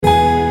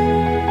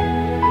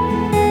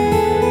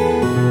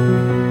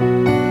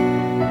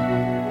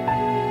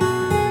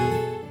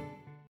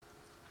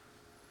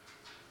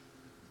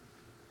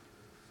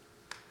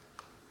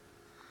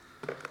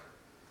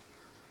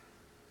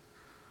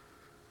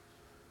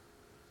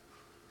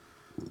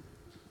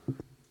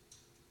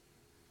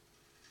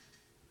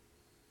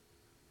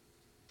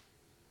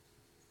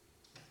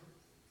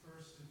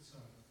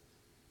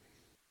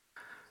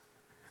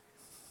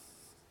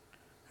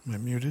Am I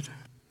muted?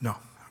 No.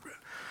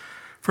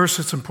 First,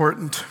 it's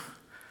important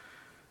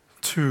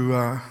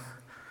to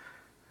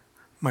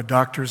my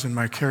doctors and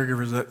my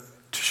caregivers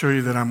to show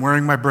you that I'm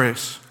wearing my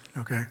brace,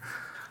 okay?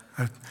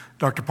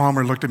 Dr.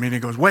 Palmer looked at me and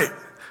he goes, wait,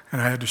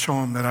 and I had to show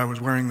him that I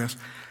was wearing this.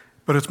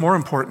 But it's more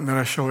important that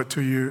I show it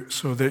to you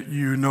so that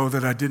you know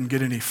that I didn't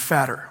get any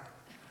fatter,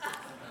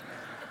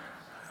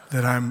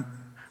 that I'm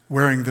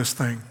wearing this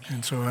thing.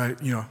 And so I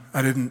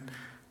didn't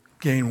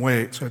gain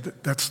weight. So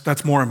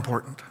that's more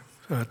important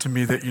to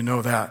me that you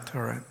know that,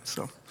 all right?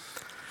 So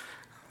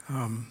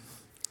I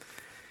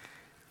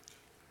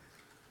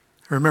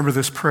remember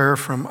this prayer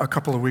from a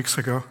couple of weeks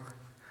ago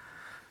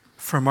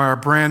from our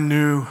brand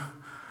new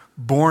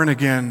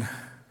born-again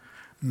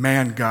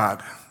man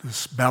God,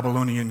 this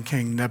Babylonian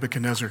king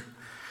Nebuchadnezzar.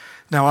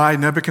 Now I,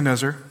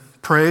 Nebuchadnezzar,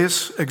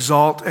 praise,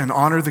 exalt, and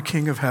honor the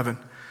King of heaven,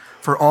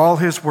 for all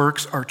his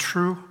works are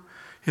true,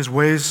 his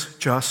ways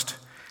just,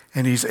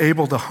 and he's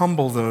able to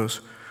humble those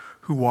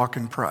who walk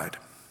in pride.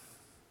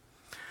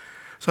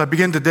 So I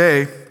begin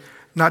today,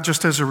 not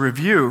just as a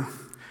review,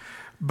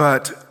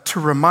 but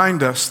to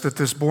remind us that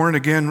this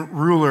born-again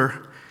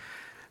ruler,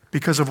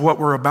 because of what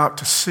we're about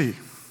to see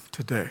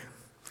today,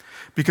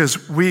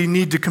 because we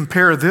need to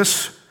compare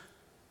this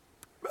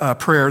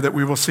prayer that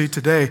we will see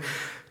today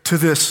to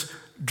this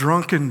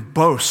drunken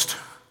boast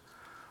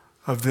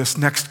of this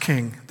next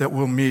king that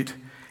we'll meet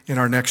in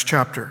our next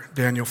chapter,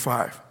 Daniel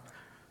 5,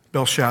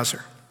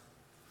 Belshazzar.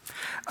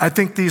 I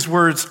think these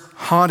words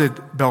haunted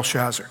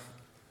Belshazzar.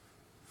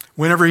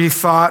 Whenever he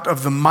thought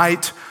of the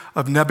might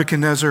of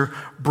Nebuchadnezzar,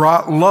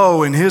 brought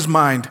low in his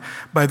mind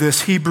by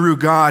this Hebrew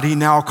God he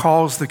now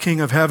calls the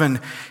King of heaven,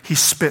 he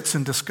spits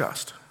in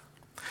disgust.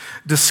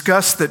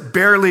 Disgust that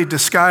barely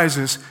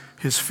disguises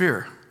his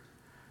fear.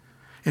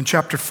 In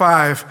chapter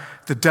 5,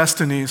 the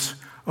destinies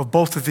of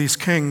both of these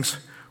kings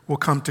will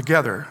come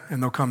together,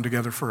 and they'll come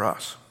together for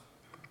us.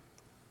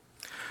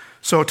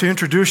 So to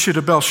introduce you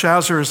to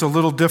Belshazzar is a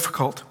little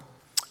difficult.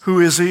 Who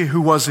is he?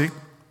 Who was he?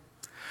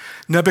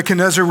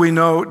 Nebuchadnezzar, we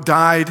know,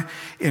 died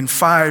in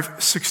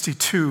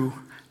 562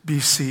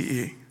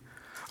 BCE.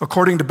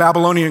 According to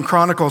Babylonian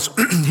Chronicles,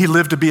 he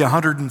lived to be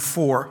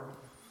 104.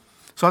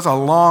 So that's a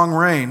long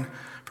reign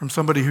from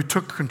somebody who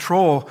took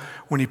control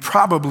when he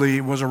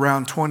probably was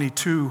around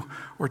 22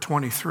 or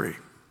 23.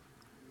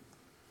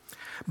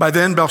 By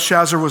then,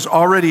 Belshazzar was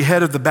already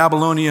head of the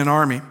Babylonian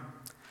army.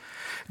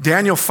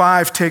 Daniel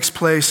 5 takes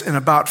place in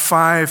about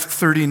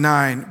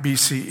 539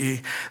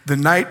 BCE, the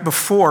night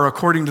before,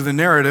 according to the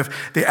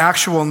narrative, the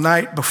actual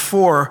night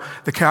before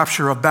the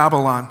capture of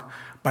Babylon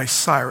by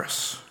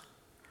Cyrus.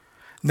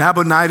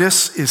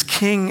 Nabonidus is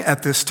king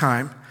at this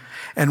time,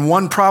 and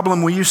one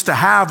problem we used to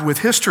have with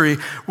history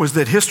was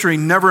that history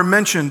never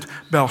mentioned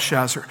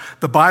Belshazzar.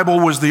 The Bible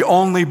was the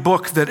only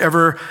book that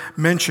ever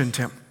mentioned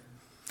him.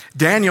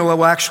 Daniel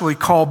will actually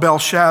call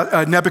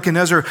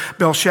Nebuchadnezzar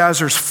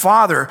Belshazzar's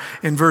father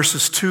in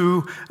verses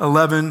 2,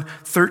 11,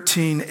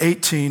 13,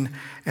 18,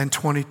 and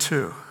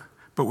 22.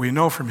 But we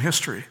know from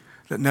history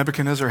that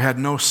Nebuchadnezzar had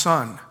no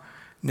son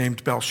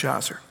named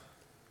Belshazzar.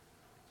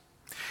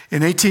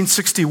 In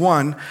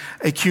 1861,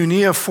 a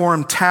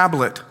cuneiform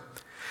tablet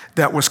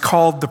that was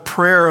called the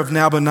Prayer of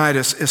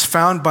Nabonidus is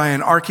found by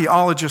an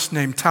archaeologist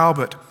named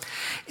Talbot.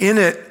 In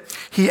it,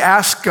 he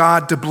asked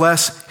God to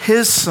bless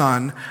his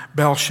son,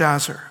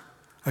 Belshazzar.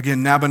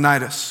 Again,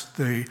 Nabonidus,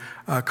 the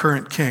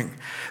current king.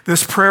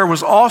 This prayer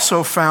was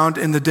also found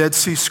in the Dead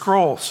Sea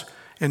Scrolls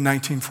in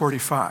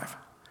 1945.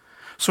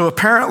 So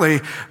apparently,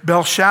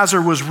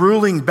 Belshazzar was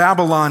ruling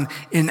Babylon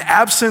in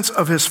absence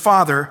of his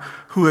father,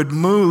 who had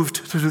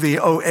moved to the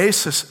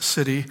oasis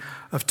city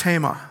of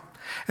Tema.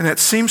 And that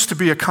seems to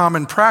be a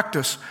common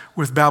practice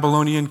with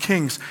Babylonian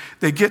kings.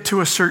 They get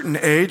to a certain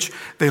age,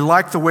 they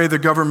like the way the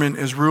government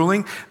is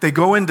ruling, they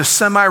go into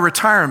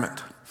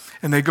semi-retirement.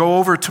 And they go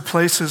over to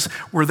places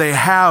where they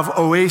have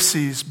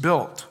oases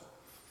built.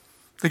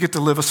 They get to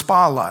live a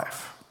spa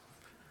life.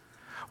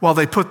 While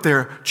they put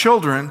their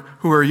children,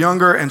 who are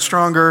younger and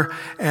stronger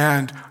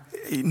and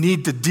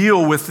need to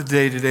deal with the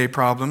day-to-day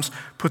problems,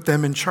 put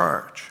them in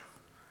charge.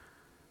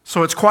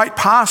 So it's quite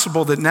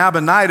possible that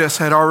Nabonidus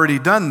had already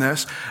done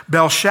this.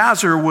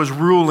 Belshazzar was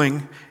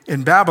ruling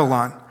in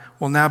Babylon,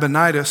 while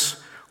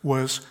Nabonidus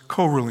was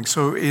co-ruling.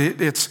 So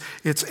it's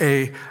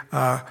a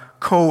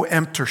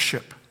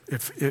co-emptorship,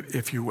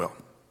 if you will.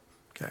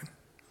 Okay.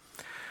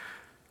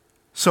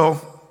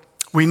 So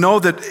we know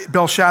that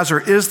Belshazzar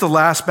is the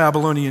last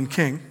Babylonian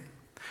king.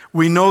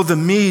 We know the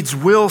Medes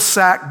will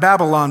sack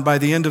Babylon by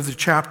the end of the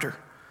chapter.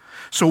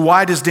 So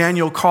why does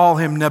Daniel call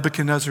him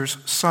Nebuchadnezzar's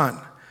son?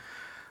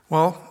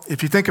 Well,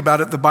 if you think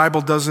about it, the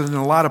Bible does it in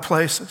a lot of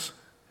places.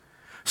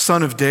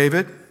 Son of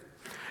David.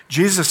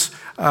 Jesus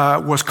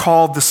was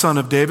called the son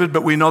of David,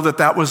 but we know that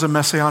that was a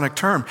messianic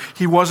term.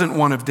 He wasn't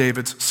one of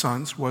David's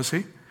sons, was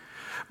he?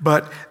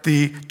 But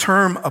the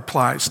term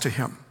applies to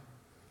him.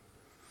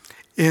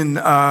 In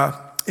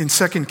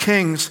 2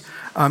 Kings,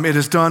 it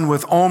is done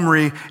with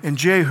Omri and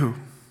Jehu.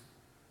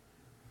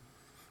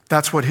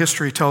 That's what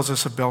history tells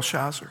us of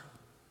Belshazzar.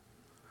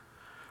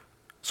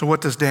 So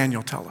what does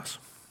Daniel tell us?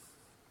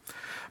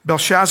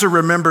 Belshazzar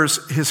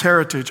remembers his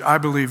heritage, I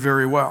believe,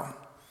 very well.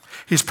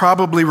 He's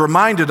probably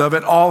reminded of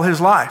it all his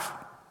life.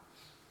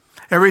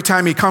 Every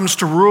time he comes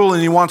to rule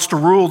and he wants to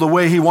rule the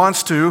way he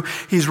wants to,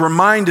 he's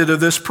reminded of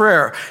this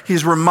prayer.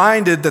 He's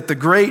reminded that the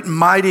great,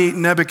 mighty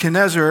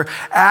Nebuchadnezzar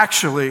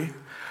actually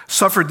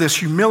suffered this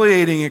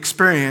humiliating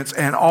experience,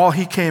 and all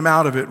he came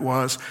out of it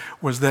was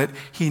that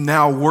he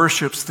now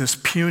worships this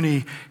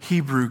puny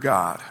Hebrew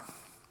god.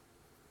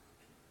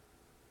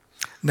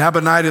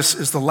 Nabonidus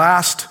was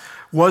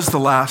the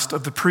last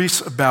of the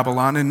priests of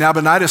Babylon, and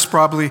Nabonidus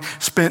probably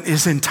spent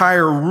his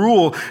entire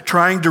rule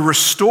trying to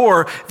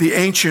restore the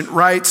ancient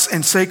rites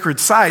and sacred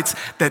sites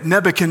that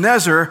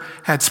Nebuchadnezzar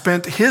had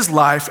spent his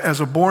life as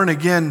a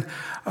born-again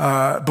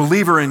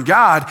believer in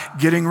God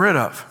getting rid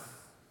of.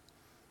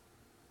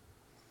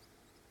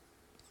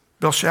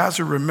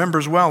 Belshazzar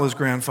remembers well his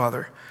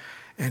grandfather,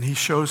 and he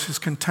shows his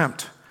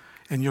contempt,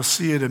 and you'll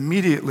see it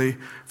immediately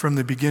from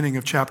the beginning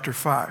of chapter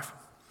 5.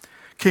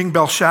 King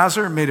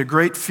Belshazzar made a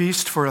great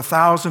feast for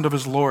 1,000 of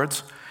his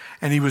lords,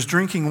 and he was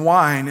drinking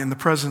wine in the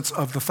presence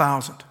of the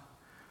 1,000.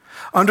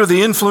 Under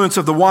the influence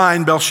of the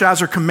wine,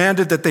 Belshazzar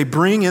commanded that they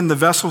bring in the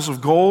vessels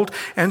of gold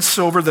and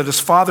silver that his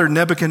father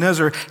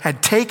Nebuchadnezzar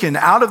had taken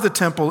out of the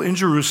temple in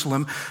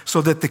Jerusalem,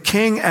 so that the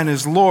king and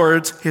his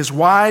lords, his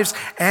wives,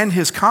 and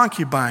his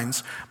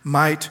concubines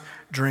might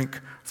drink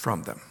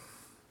from them.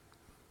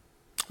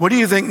 What do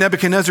you think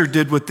Nebuchadnezzar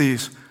did with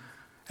these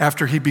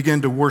after he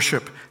began to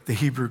worship the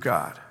Hebrew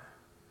god?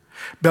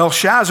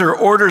 Belshazzar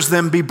orders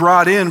them be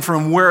brought in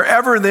from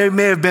wherever they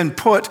may have been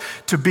put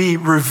to be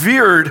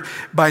revered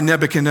by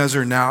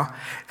Nebuchadnezzar now,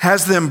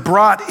 has them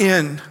brought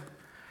in,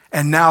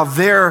 and now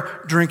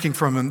they're drinking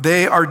from him.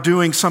 They are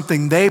doing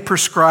something they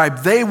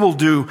prescribed they will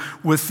do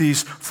with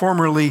these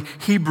formerly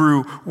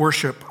Hebrew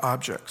worship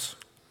objects.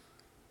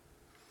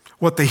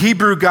 What the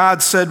Hebrew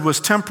god said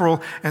was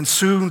temporal and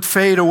soon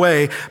fade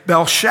away,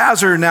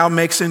 Belshazzar now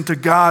makes into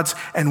gods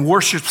and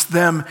worships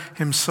them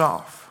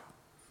himself.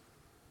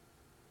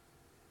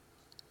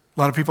 A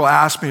lot of people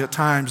ask me at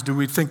times, do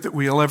we think that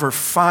we'll ever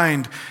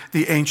find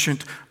the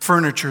ancient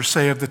furniture,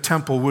 say, of the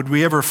temple? Would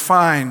we ever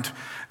find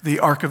the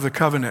Ark of the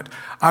Covenant?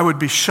 I would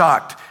be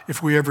shocked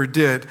if we ever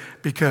did,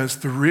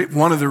 because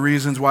one of the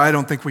reasons why I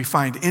don't think we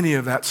find any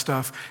of that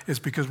stuff is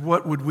because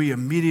what would we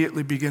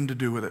immediately begin to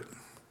do with it?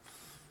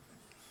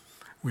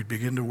 We'd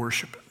begin to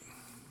worship it.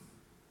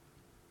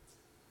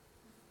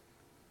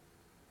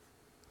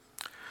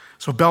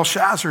 So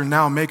Belshazzar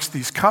now makes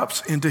these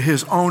cups into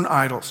his own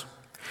idols.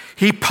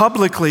 He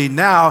publicly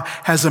now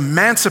has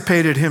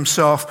emancipated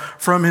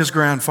himself from his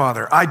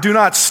grandfather. I do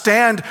not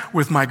stand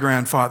with my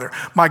grandfather.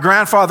 My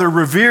grandfather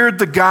revered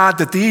the God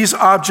that these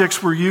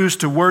objects were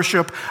used to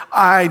worship.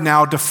 I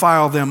now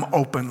defile them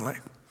openly.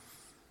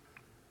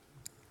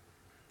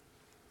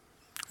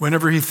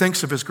 Whenever he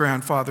thinks of his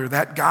grandfather,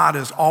 that God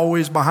is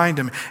always behind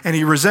him, and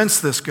he resents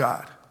this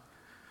God.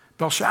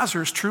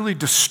 Belshazzar is truly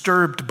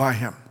disturbed by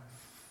him.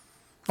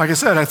 Like I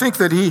said, I think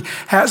that he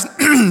has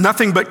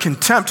nothing but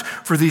contempt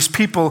for these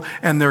people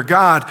and their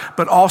God,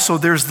 but also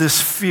there's this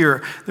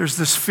fear. There's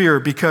this fear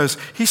because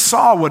he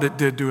saw what it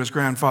did to his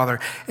grandfather,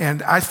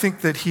 and I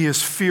think that he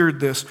has feared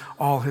this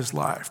all his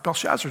life.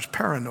 Belshazzar's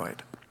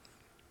paranoid.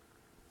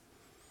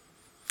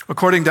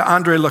 According to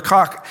Andre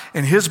Lecoq,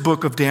 in his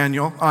book of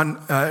Daniel,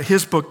 on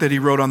his book that he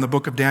wrote on the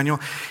book of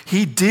Daniel,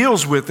 he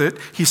deals with it.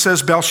 He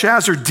says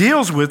Belshazzar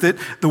deals with it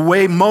the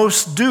way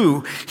most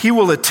do. He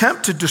will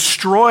attempt to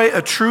destroy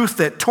a truth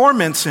that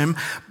torments him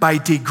by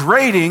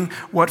degrading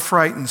what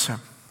frightens him.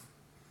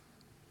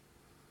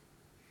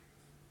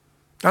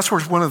 That's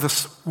where one of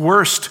the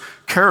worst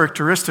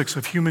characteristics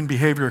of human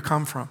behavior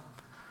come from,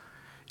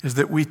 is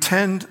that we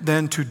tend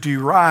then to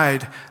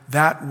deride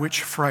that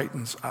which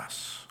frightens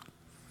us.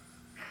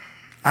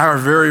 Our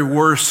very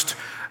worst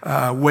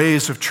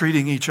ways of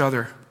treating each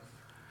other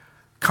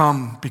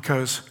come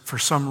because for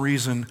some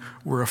reason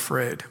we're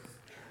afraid.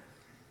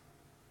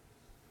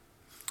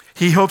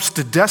 He hopes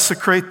to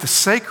desecrate the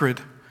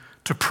sacred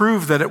to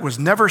prove that it was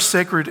never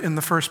sacred in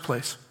the first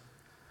place.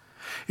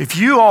 If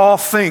you all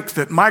think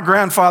that my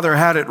grandfather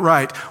had it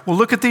right, well,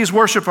 look at these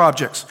worship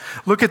objects.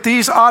 Look at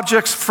these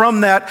objects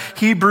from that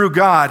Hebrew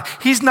God.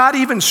 He's not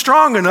even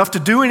strong enough to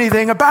do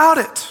anything about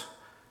it.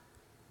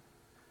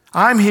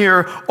 I'm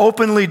here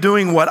openly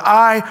doing what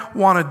I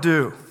want to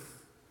do.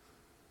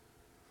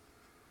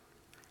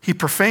 He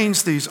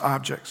profanes these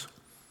objects.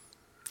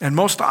 And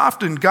most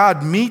often,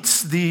 God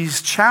meets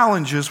these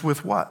challenges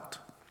with what?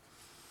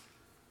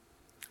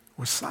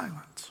 With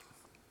silence.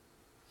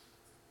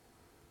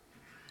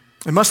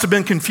 It must have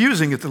been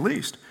confusing at the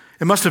least.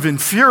 It must have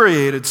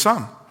infuriated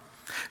some.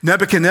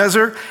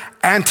 Nebuchadnezzar,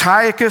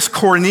 Antiochus,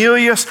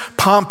 Cornelius,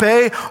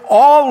 Pompey,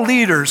 all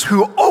leaders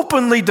who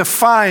openly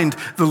defined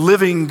the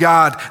living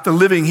God, the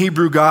living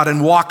Hebrew God,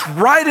 and walked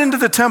right into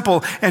the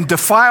temple and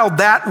defiled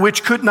that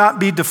which could not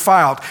be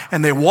defiled.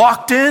 And they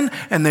walked in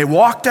and they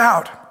walked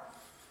out.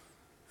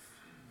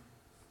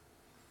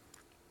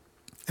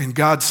 And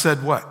God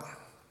said what?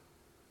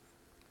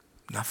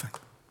 Nothing.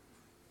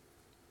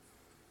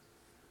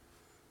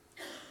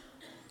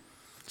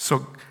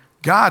 So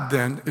God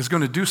then is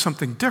going to do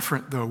something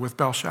different, though, with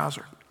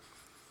Belshazzar.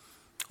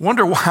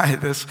 Wonder why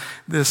this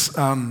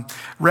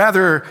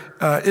rather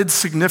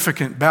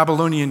insignificant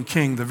Babylonian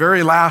king, the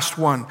very last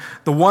one,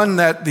 the one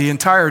that the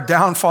entire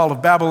downfall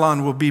of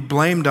Babylon will be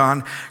blamed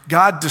on,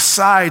 God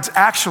decides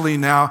actually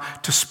now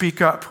to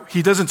speak up.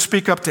 He doesn't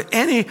speak up to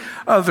any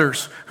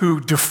others who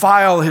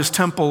defile his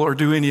temple or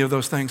do any of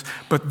those things,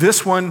 but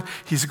this one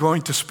he's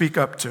going to speak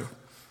up to.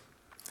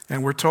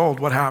 And we're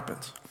told what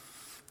happens.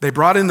 They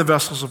brought in the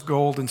vessels of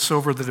gold and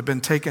silver that had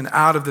been taken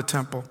out of the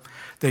temple.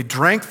 They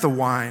drank the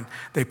wine.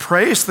 They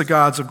praised the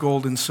gods of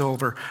gold and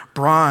silver,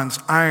 bronze,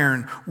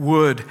 iron,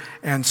 wood,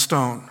 and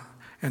stone.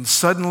 And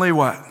suddenly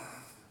what?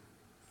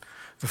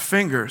 The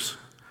fingers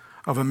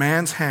of a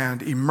man's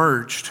hand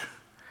emerged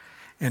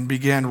and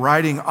began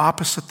writing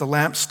opposite the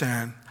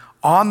lampstand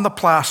on the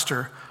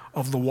plaster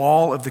of the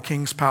wall of the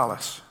king's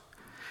palace.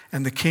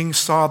 And the king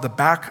saw the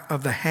back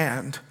of the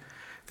hand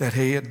that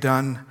he had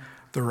done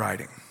the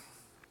writing.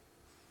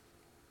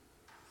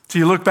 So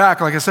you look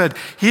back, like I said,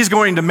 he's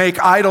going to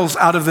make idols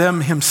out of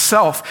them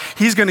himself.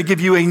 He's going to give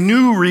you a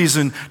new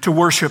reason to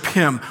worship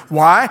him.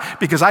 Why?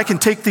 Because I can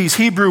take these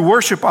Hebrew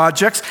worship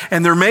objects,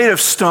 and they're made of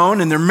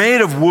stone, and they're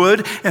made of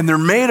wood, and they're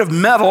made of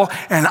metal,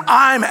 and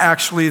I'm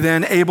actually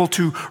then able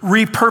to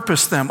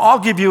repurpose them. I'll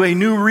give you a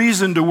new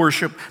reason to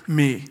worship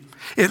me.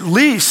 At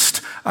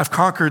least I've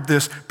conquered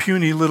this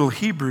puny little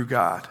Hebrew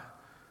god.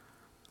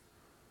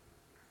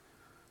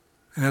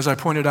 And as I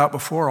pointed out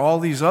before, all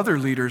these other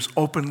leaders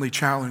openly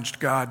challenged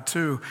God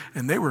too,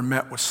 and they were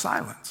met with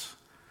silence.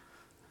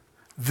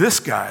 This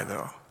guy,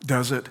 though,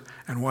 does it,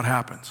 and what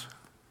happens?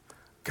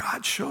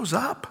 God shows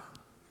up.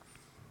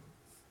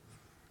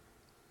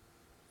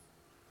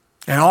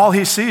 And all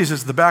he sees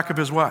is the back of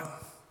his what?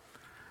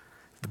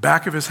 The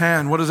back of his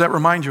hand. What does that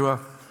remind you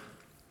of?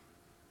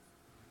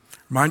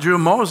 Remind you of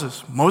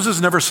Moses.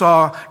 Moses never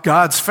saw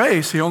God's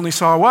face. He only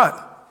saw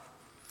what?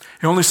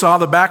 He only saw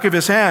the back of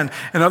his hand.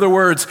 In other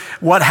words,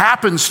 what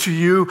happens to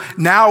you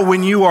now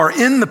when you are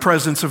in the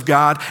presence of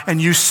God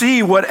and you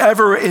see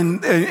whatever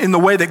in the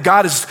way that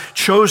God has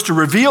chose to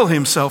reveal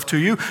himself to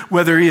you,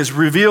 whether he has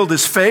revealed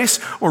his face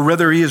or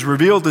whether he has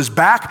revealed his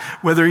back,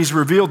 whether he's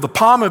revealed the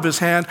palm of his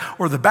hand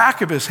or the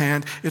back of his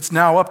hand, it's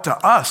now up to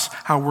us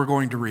how we're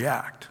going to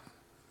react.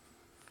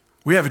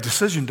 We have a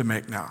decision to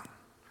make now.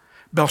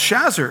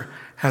 Belshazzar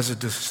has a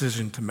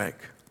decision to make.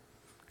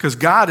 Because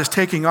God is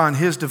taking on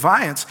his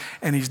defiance,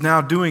 and he's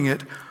now doing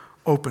it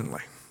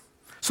openly.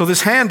 So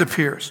this hand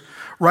appears,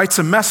 writes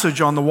a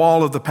message on the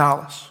wall of the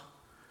palace.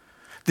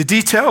 The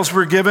details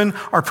we're given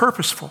are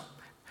purposeful.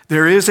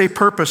 There is a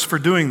purpose for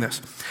doing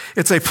this.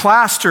 It's a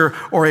plaster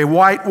or a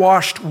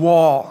whitewashed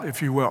wall,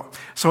 if you will.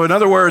 So in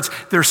other words,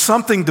 there's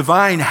something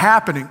divine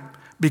happening,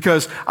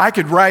 because I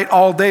could write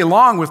all day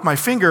long with my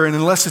finger, and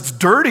unless it's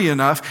dirty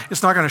enough,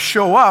 it's not going to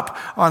show up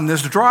on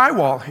this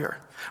drywall here.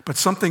 But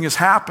something has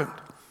happened.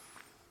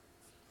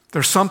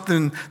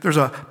 There's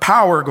a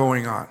power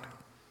going on.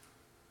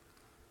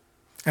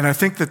 And I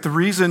think that the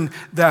reason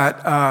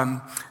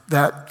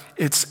that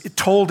it's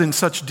told in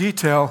such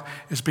detail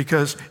is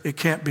because it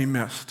can't be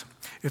missed.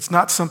 It's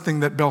not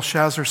something that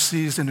Belshazzar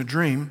sees in a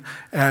dream,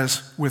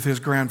 as with his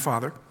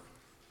grandfather.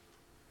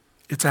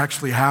 It's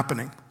actually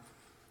happening.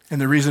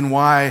 And the reason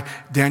why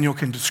Daniel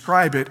can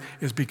describe it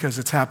is because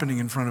it's happening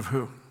in front of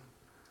who?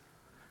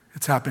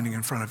 It's happening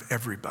in front of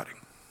everybody.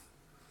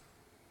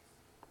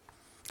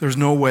 There's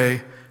no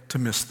way to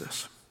miss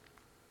this.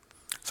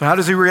 So how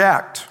does he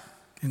react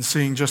in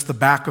seeing just the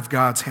back of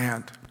God's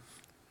hand?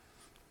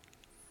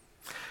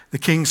 The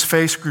king's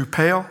face grew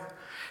pale.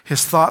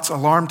 His thoughts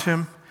alarmed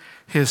him.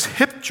 His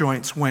hip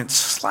joints went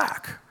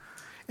slack.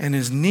 And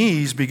his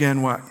knees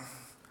began what?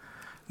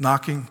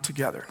 Knocking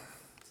together.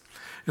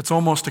 It's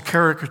almost a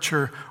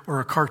caricature or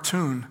a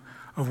cartoon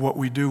of what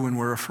we do when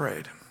we're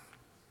afraid.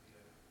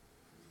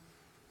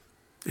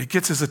 It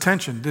gets his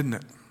attention, didn't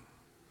it?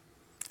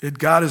 It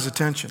got his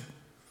attention.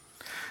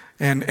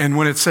 And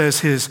when it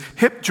says his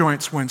hip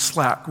joints went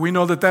slack, we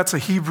know that that's a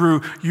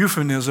Hebrew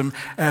euphemism,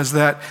 as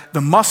that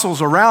the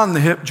muscles around the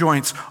hip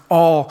joints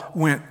all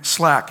went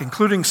slack,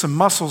 including some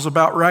muscles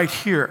about right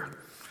here.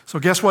 So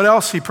guess what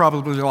else he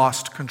probably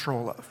lost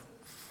control of?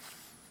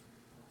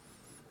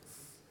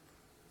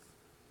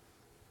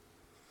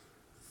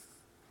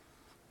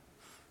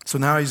 So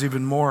now he's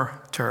even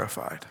more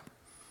terrified.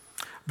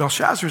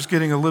 Belshazzar's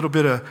getting a little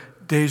bit of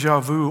deja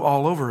vu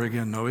all over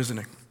again, though, isn't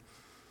he?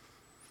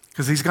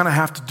 Because he's going to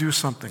have to do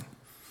something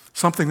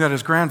that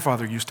his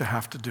grandfather used to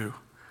have to do.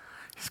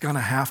 He's going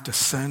to have to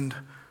send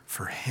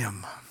for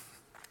him.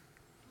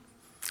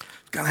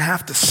 He's going to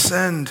have to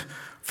send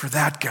for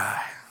that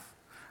guy.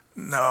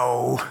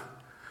 No.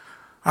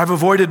 I've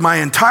avoided my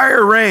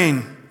entire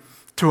reign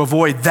to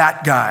avoid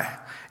that guy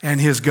and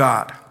his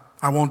God.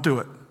 I won't do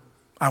it.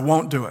 I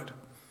won't do it.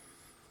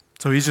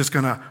 So he's just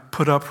going to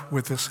put up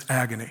with this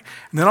agony.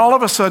 And then all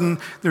of a sudden,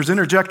 there's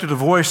interjected a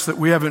voice that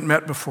we haven't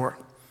met before.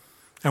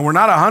 And we're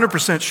not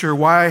 100% sure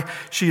why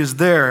she is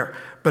there,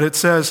 but it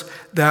says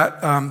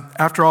that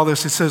after all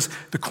this, it says,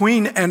 the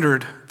queen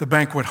entered the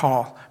banquet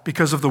hall,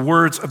 because of the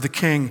words of the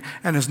king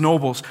and his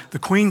nobles. The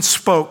queen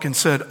spoke and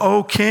said,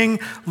 "O king,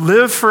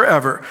 live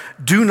forever.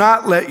 Do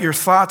not let your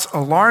thoughts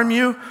alarm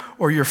you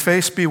or your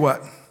face be"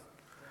 what? Your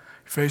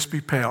face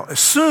be pale. As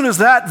soon as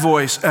that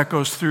voice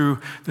echoes through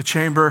the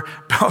chamber,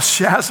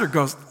 Belshazzar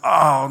goes,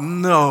 "Oh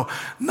no,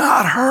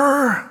 not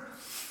her.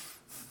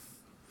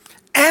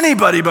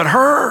 Anybody but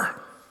her."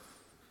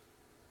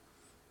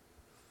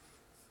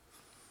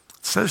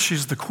 It says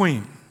she's the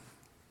queen.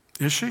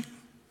 Is she?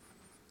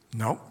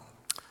 No.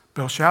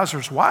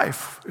 Belshazzar's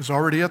wife is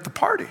already at the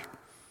party,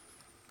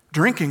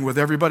 drinking with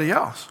everybody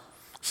else.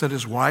 Said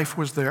his wife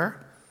was there,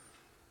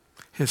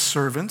 his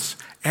servants,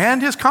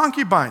 and his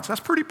concubines. That's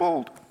pretty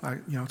bold.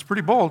 It's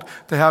pretty bold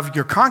to have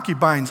your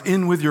concubines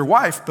in with your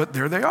wife, but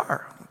there they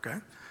are. Okay,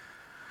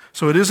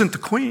 so it isn't the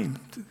queen.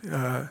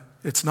 The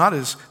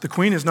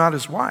queen is not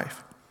his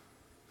wife.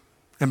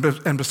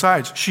 And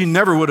besides, she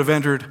never would have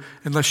entered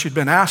unless she'd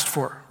been asked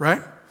for,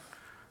 right?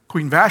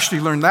 Queen Vashti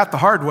learned that the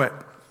hard way.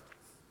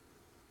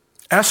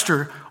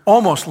 Esther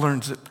almost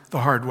learns it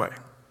the hard way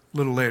a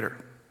little later.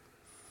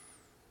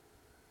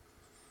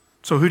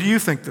 So who do you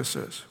think this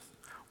is?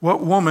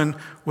 What woman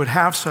would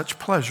have such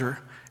pleasure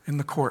in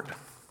the court?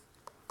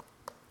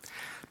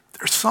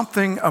 There's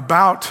something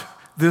about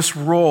this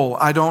role,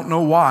 I don't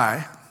know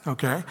why,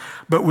 okay?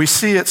 But we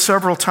see it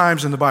several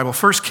times in the Bible.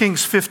 1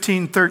 Kings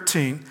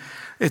 15:13.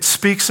 It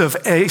speaks of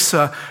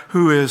Asa,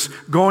 who is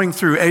going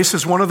through. Asa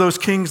is one of those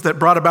kings that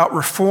brought about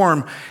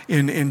reform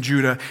in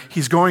Judah.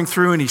 He's going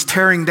through and he's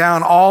tearing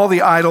down all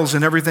the idols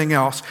and everything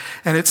else.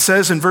 And it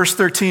says in verse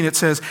 13, it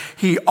says,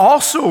 he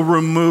also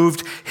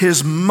removed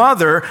his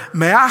mother,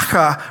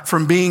 Maacah,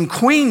 from being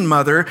queen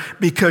mother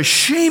because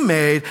she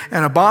made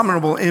an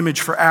abominable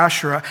image for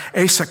Asherah.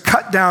 Asa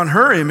cut down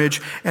her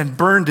image and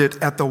burned it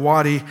at the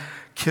Wadi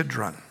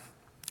Kidron.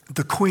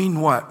 The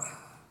queen what?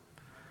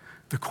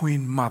 The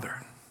queen mother.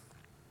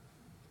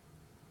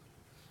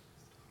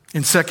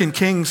 In 2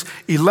 Kings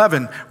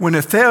 11, when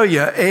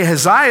Athaliah,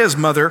 Ahaziah's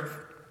mother,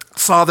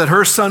 saw that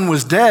her son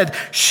was dead,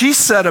 she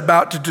set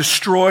about to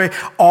destroy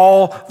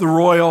all the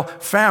royal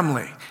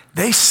family.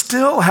 They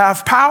still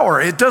have power.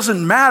 It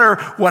doesn't matter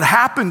what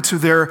happened to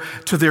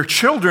their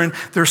children.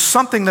 There's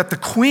something that the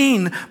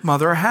queen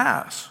mother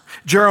has.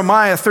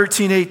 Jeremiah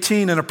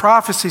 13:18 in a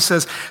prophecy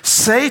says,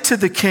 say to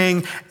the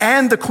king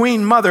and the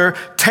queen mother,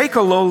 take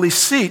a lowly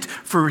seat,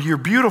 for your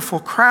beautiful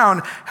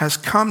crown has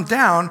come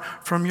down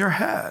from your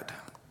head.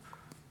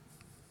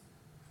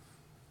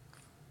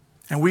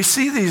 And we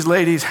see these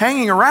ladies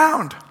hanging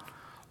around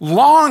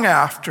long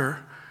after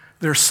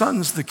their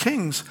sons, the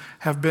kings,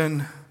 have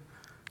been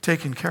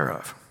taken care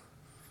of.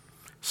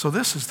 So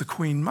this is the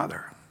queen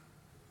mother.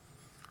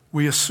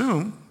 We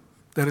assume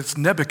that it's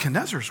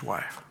Nebuchadnezzar's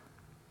wife.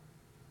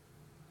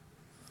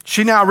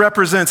 She now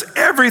represents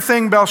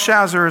everything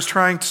Belshazzar is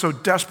trying so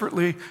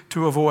desperately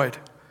to avoid.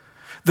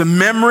 The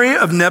memory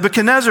of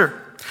Nebuchadnezzar.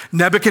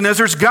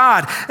 Nebuchadnezzar's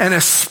God, and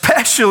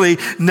especially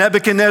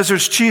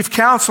Nebuchadnezzar's chief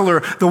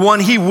counselor, the one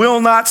he will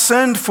not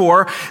send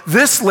for.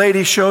 This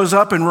lady shows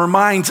up and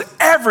reminds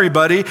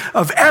everybody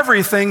of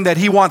everything that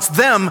he wants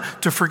them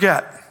to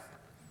forget.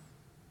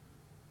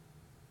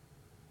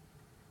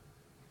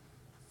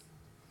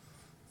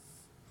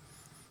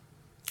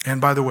 And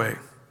by the way,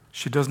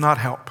 she does not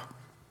help.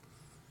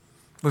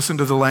 Listen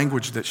to the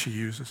language that she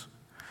uses.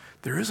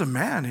 There is a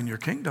man in your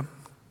kingdom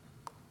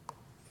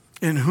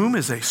in whom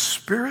is a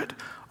spirit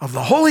of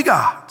the holy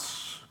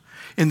gods.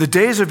 In the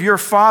days of your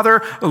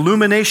father,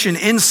 illumination,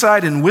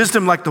 insight, and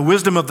wisdom like the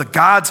wisdom of the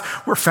gods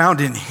were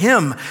found in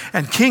him.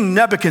 And King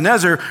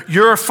Nebuchadnezzar,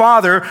 your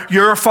father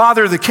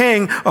the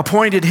king,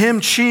 appointed him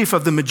chief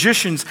of the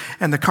magicians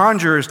and the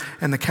conjurers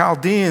and the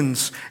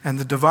Chaldeans and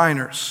the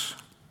diviners.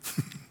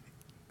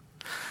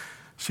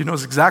 She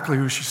knows exactly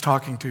who she's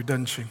talking to,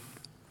 doesn't she?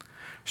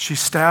 She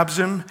stabs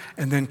him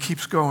and then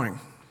keeps going.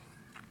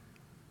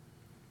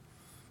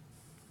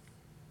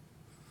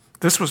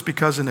 This was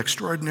because an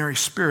extraordinary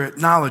spirit,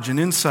 knowledge and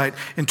insight,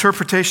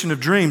 interpretation of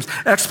dreams,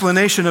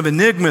 explanation of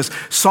enigmas,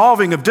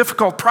 solving of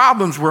difficult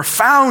problems were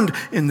found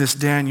in this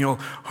Daniel,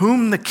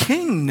 whom the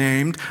king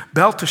named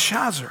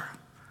Belteshazzar.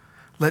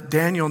 Let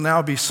Daniel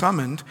now be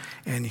summoned,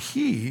 and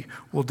he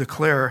will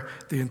declare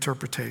the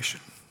interpretation.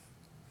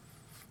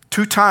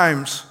 2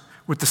 times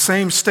with the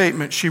same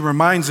statement, she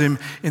reminds him,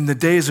 in the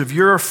days of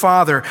your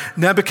father,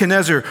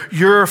 Nebuchadnezzar,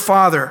 your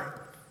father.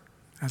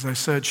 As I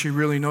said, she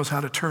really knows how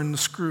to turn the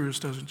screws,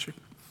 doesn't she?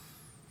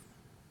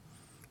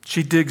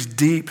 She digs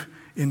deep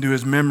into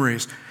his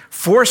memories,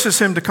 forces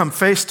him to come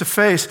face to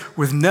face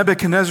with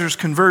Nebuchadnezzar's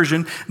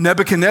conversion,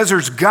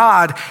 Nebuchadnezzar's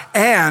God,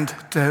 and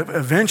to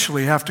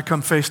eventually have to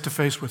come face to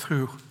face with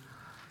who?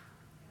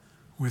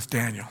 With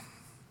Daniel.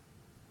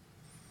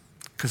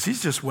 Because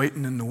he's just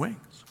waiting in the wings.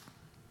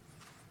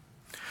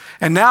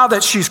 And now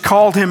that she's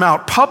called him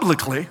out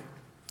publicly,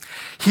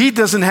 he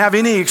doesn't have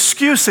any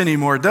excuse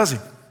anymore, does he?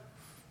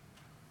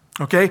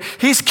 Okay,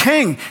 he's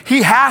king.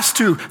 He has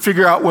to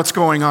figure out what's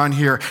going on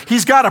here.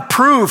 He's got to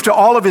prove to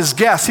all of his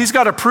guests, he's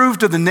got to prove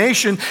to the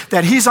nation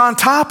that he's on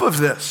top of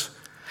this.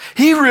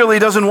 He really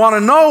doesn't want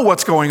to know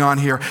what's going on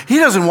here. He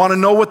doesn't want to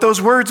know what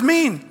those words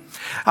mean.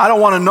 I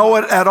don't want to know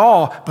it at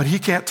all, but he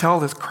can't tell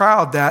this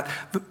crowd that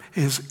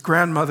his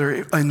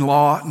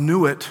grandmother-in-law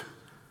knew it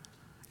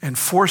and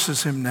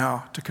forces him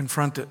now to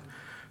confront it.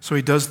 So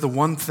he does the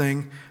one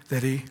thing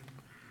that he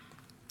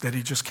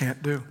just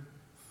can't do.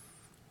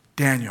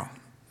 Daniel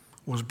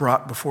was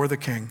brought before the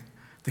king.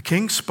 The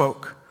king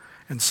spoke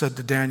and said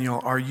to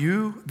Daniel, "Are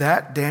you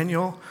that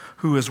Daniel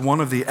who is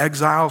one of the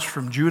exiles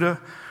from Judah,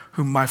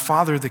 whom my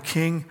father the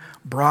king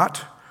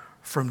brought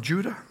from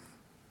Judah?"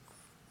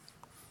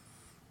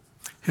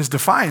 His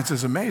defiance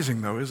is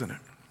amazing, though, isn't it?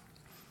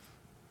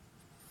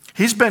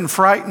 He's been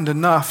frightened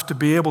enough to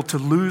be able to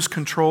lose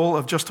control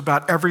of just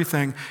about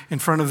everything in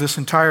front of this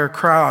entire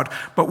crowd.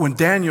 But when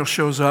Daniel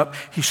shows up,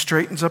 he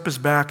straightens up his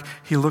back,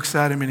 he looks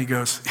at him and he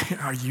goes,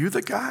 "Are you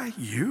the guy?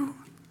 You?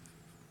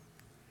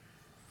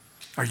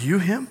 Are you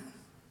him?"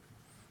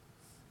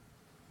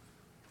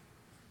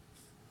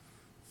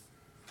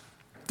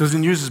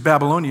 Doesn't use his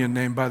Babylonian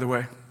name, by the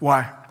way.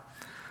 Why?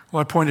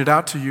 Well, I pointed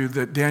out to you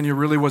that Daniel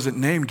really wasn't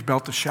named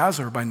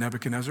Belteshazzar by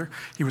Nebuchadnezzar.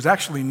 He was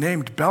actually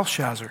named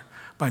Belshazzar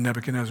by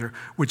Nebuchadnezzar,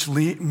 which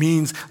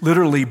means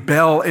literally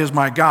Bel is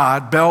my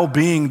God, Bel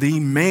being the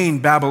main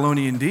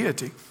Babylonian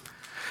deity.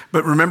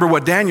 But remember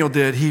what Daniel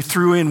did. He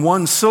threw in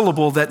one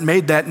syllable that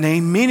made that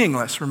name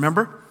meaningless,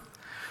 remember?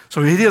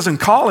 So he doesn't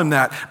call him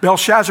that.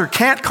 Belshazzar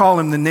can't call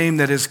him the name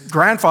that his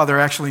grandfather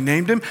actually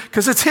named him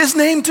because it's his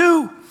name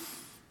too.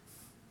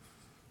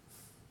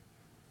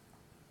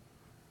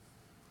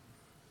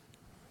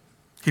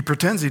 He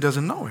pretends he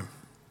doesn't know him.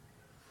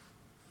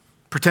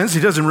 Pretends he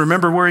doesn't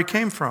remember where he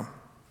came from.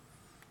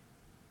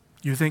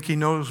 You think he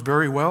knows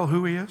very well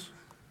who he is?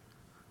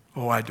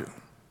 Oh, I do.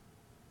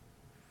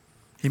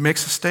 He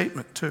makes a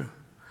statement too.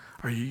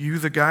 Are you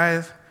the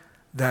guy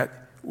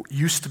that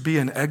used to be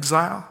in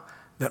exile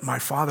that my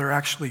father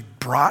actually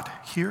brought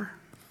here?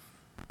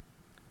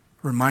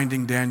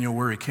 Reminding Daniel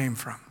where he came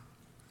from.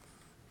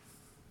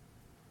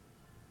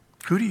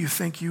 Who do you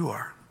think you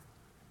are?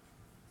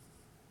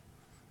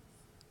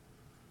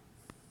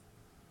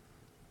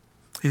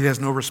 He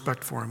has no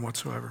respect for him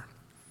whatsoever.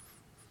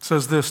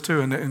 Says this too,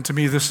 and to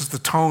me this is the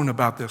tone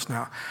about this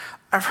now.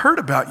 I've heard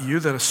about you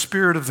that a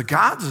spirit of the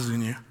gods is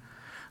in you.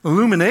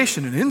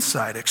 Illumination and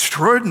insight,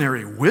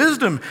 extraordinary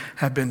wisdom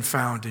have been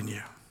found in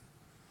you.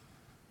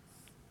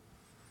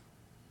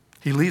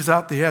 He leaves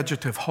out the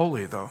adjective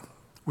holy, though,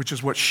 which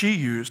is what she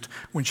used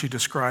when she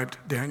described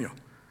Daniel.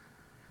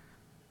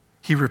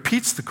 He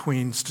repeats the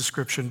queen's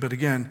description, but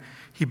again,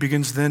 he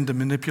begins then to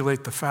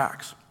manipulate the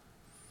facts.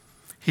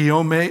 He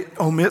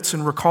omits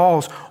and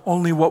recalls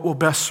only what will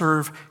best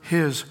serve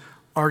his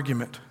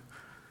argument.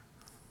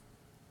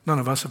 None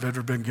of us have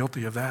ever been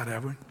guilty of that,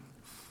 have we?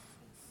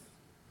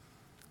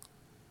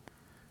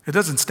 It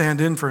doesn't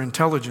stand in for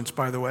intelligence,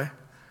 by the way.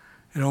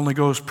 It only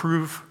goes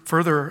prove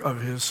further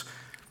of his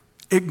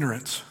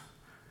ignorance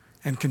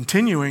and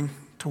continuing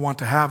to want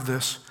to have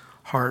this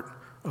heart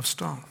of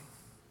stone.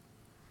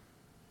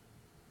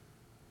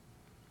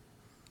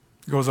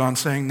 He goes on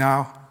saying,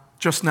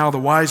 just now the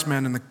wise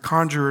men and the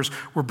conjurers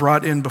were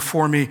brought in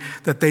before me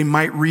that they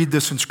might read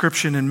this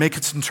inscription and make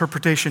its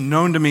interpretation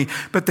known to me,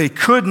 but they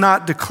could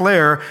not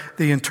declare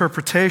the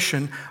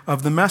interpretation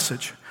of the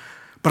message.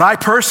 But I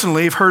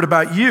personally have heard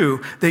about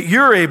you, that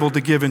you're able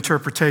to give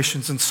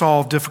interpretations and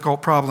solve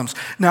difficult problems.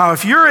 Now,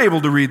 if you're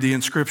able to read the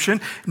inscription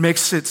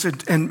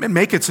and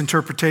make its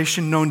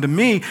interpretation known to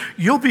me,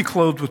 you'll be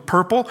clothed with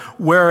purple,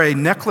 wear a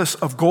necklace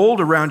of gold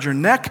around your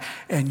neck,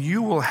 and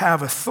you will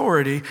have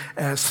authority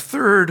as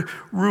third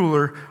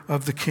ruler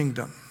of the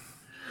kingdom.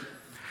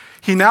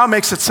 He now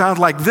makes it sound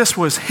like this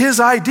was his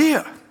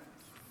idea.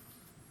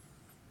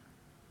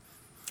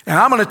 And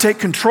I'm going to take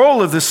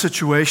control of this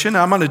situation.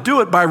 I'm going to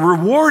do it by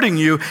rewarding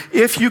you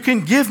if you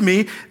can give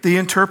me the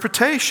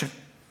interpretation.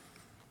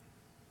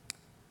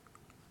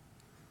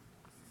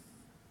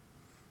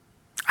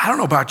 I don't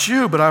know about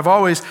you, but I've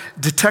always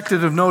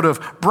detected a note of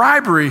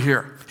bribery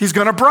here. He's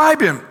going to bribe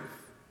him.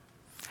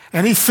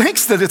 And he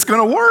thinks that it's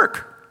going to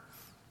work.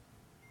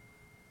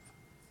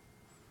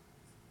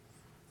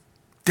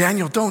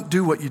 Daniel, don't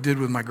do what you did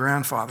with my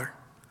grandfather.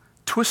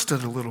 Twist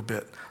it a little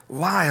bit.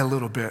 Lie a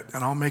little bit,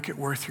 and I'll make it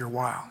worth your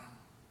while.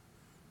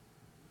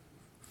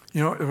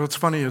 You know, what's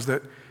funny is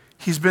that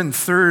he's been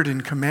third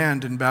in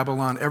command in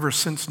Babylon ever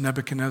since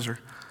Nebuchadnezzar,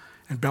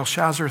 and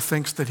Belshazzar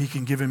thinks that he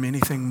can give him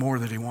anything more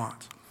that he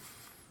wants.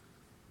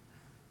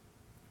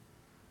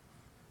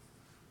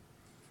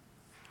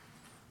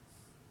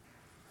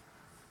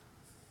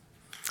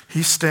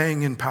 He's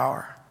staying in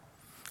power.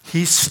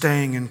 He's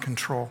staying in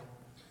control.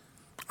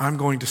 I'm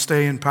going to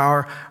stay in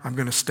power. I'm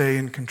going to stay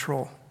in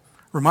control.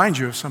 Reminds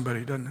you of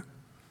somebody, doesn't it?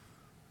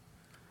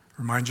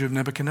 Reminds you of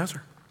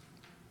Nebuchadnezzar.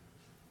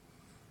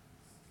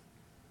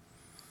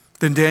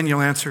 Then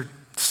Daniel answered,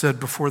 said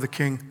before the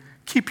king,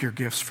 keep your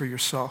gifts for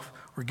yourself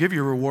or give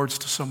your rewards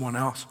to someone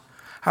else.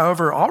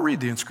 However, I'll read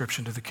the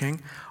inscription to the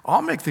king.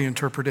 I'll make the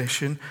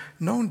interpretation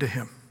known to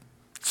him.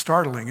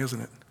 Startling, isn't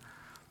it?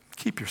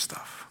 Keep your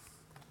stuff.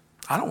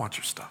 I don't want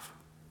your stuff.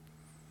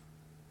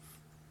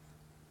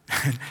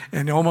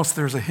 And almost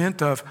there's a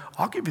hint of,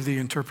 I'll give you the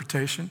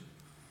interpretation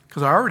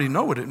because I already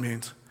know what it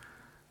means.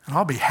 And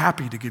I'll be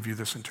happy to give you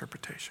this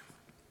interpretation.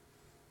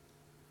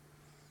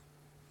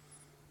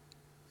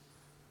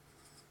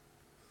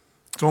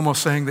 It's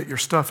almost saying that your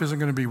stuff isn't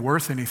going to be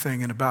worth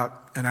anything in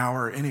about an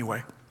hour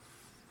anyway.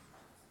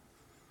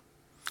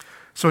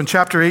 So in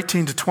chapter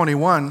 18 to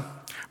 21,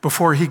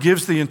 before he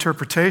gives the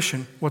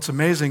interpretation, what's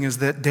amazing is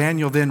that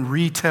Daniel then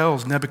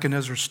retells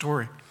Nebuchadnezzar's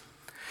story.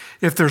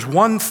 If there's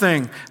one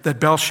thing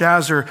that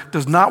Belshazzar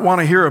does not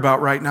want to hear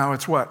about right now,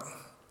 it's what?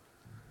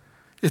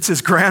 It's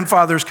his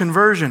grandfather's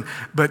conversion.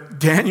 But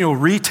Daniel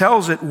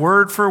retells it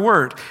word for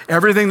word.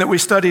 Everything that we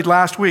studied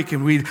last week,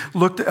 and we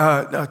looked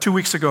 2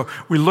 weeks ago,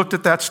 we looked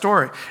at that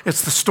story.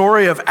 It's the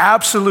story of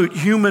absolute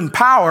human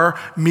power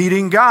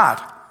meeting God.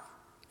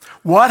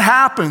 What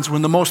happens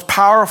when the most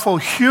powerful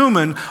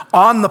human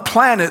on the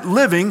planet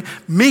living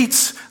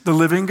meets the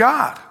living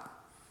God?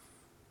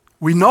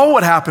 We know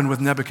what happened with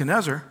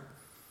Nebuchadnezzar.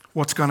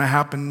 What's going to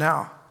happen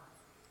now?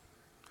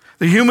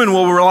 The human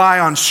will rely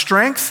on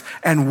strength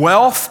and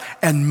wealth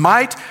and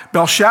might.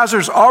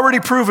 Belshazzar's already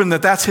proven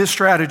that that's his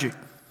strategy.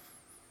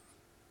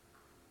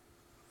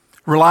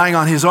 Relying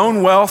on his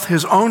own wealth,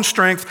 his own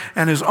strength,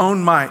 and his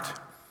own might.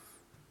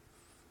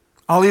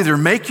 I'll either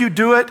make you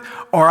do it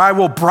or I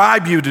will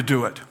bribe you to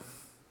do it.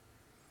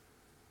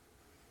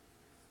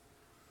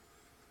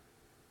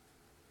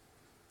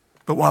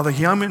 But while the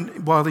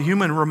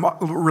human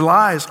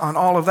relies on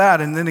all of that,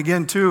 and then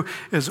again too,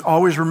 is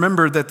always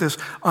remember that this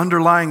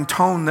underlying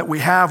tone that we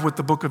have with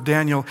the book of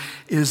Daniel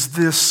is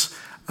this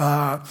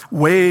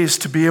ways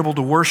to be able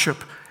to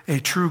worship a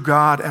true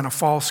God and a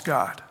false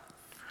God.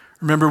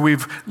 Remember,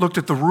 we've looked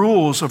at the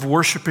rules of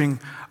worshiping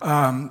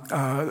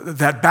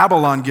that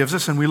Babylon gives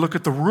us, and we look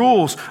at the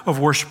rules of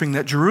worshiping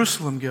that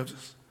Jerusalem gives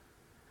us.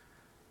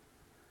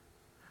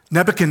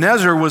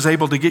 Nebuchadnezzar was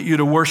able to get you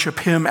to worship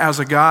him as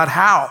a God.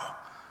 How?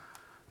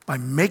 By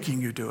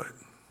making you do it.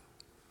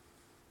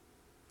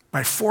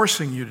 By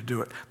forcing you to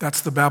do it.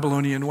 That's the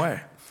Babylonian way.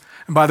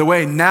 And by the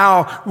way,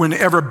 now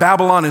whenever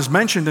Babylon is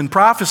mentioned in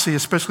prophecy,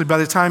 especially by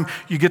the time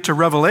you get to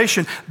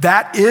Revelation,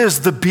 that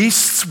is the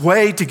beast's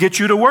way to get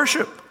you to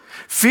worship.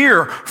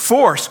 Fear,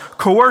 force,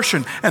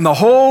 coercion, and the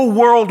whole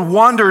world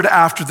wandered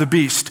after the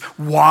beast.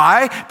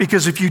 Why?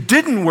 Because if you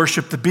didn't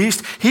worship the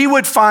beast, he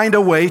would find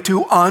a way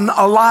to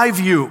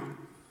unalive you.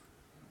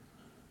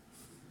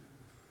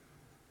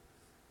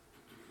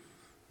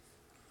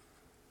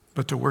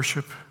 But to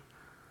worship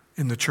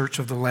in the church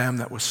of the Lamb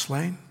that was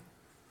slain,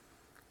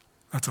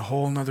 that's a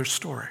whole nother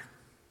story.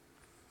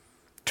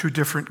 Two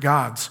different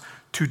gods,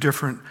 two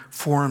different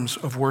forms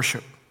of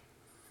worship,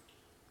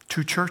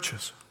 two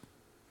churches.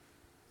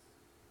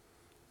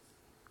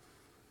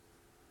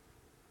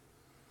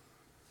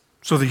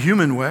 So the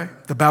human way,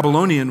 the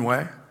Babylonian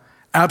way,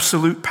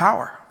 absolute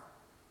power.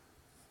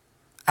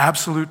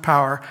 Absolute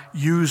power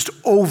used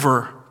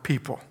over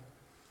people.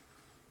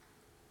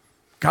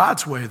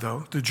 God's way,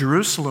 though, the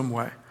Jerusalem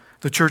way,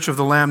 the church of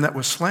the Lamb that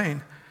was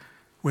slain,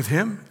 with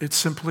him, it's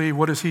simply,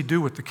 what does he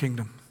do with the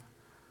kingdom?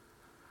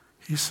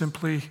 He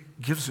simply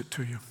gives it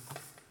to you.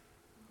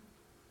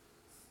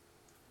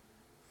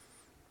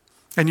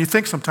 And you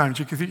think sometimes,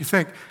 you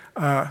think,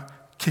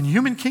 can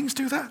human kings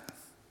do that?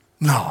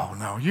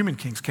 No, human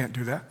kings can't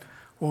do that.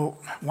 Well,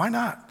 why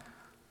not?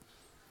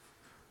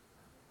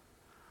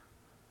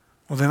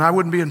 Well, then I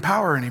wouldn't be in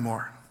power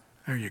anymore.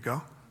 There you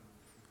go.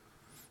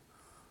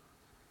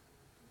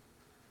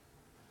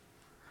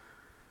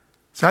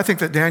 So I think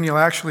that Daniel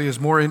actually is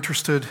more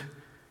interested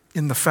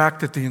in the fact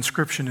that the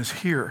inscription is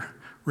here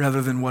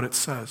rather than what it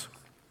says.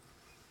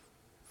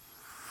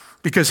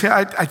 Because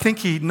I think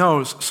he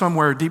knows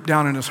somewhere deep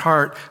down in his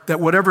heart that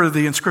whatever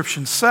the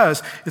inscription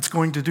says, it's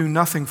going to do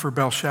nothing for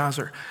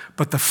Belshazzar.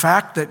 But the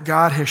fact that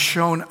God has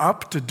shown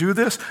up to do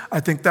this, I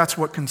think that's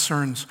what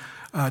concerns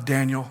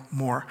Daniel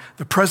more.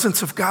 The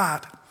presence of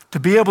God. To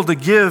be able to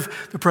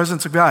give the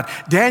presence of God.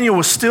 Daniel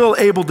was still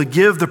able to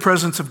give the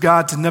presence of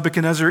God to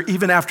Nebuchadnezzar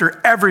even after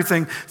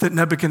everything that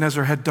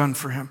Nebuchadnezzar had done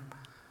for him.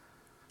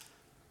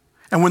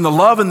 And when the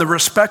love and the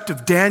respect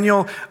of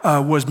Daniel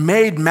was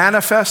made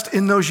manifest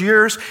in those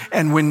years,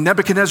 and when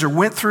Nebuchadnezzar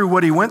went through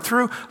what he went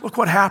through, look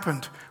what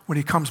happened when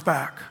he comes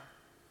back.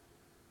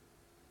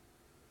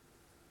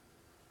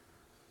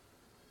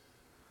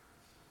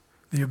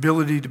 The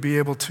ability to be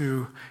able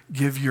to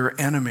give your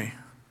enemy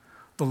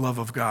the love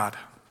of God.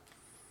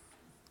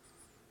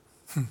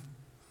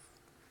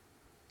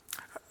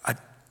 I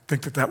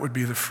think that would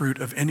be the fruit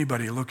of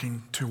anybody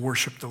looking to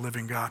worship the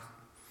living God.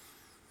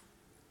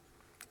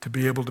 To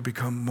be able to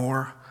become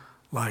more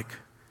like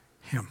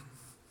him.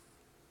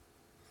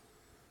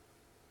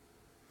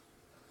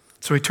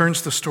 So he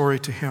turns the story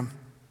to him.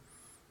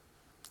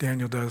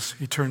 Daniel does.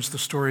 He turns the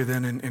story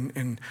then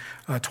in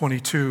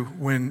 22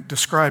 when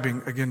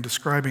describing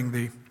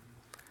the...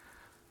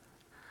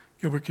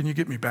 Gilbert, can you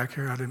get me back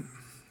here?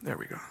 There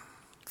we go.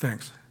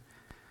 Thanks.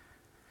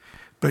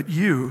 But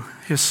you,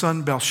 his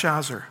son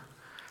Belshazzar,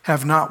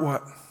 have not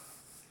what?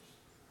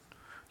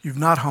 You've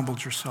not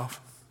humbled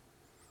yourself.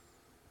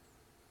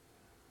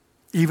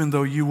 Even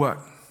though you what?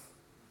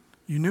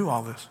 You knew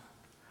all this.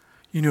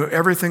 You knew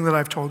everything that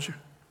I've told you.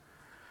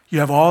 You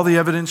have all the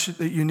evidence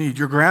that you need.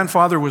 Your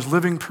grandfather was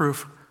living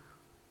proof,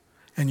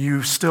 and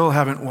you still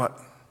haven't what?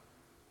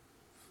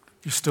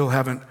 You still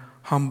haven't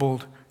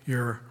humbled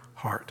your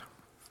heart.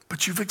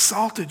 But you've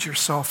exalted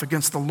yourself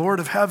against the Lord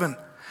of heaven.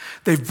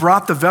 They've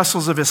brought the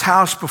vessels of his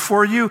house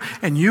before you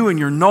and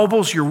your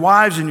nobles, your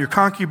wives, and your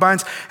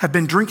concubines have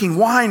been drinking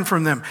wine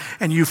from them.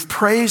 And you've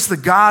praised the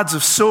gods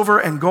of silver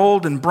and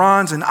gold and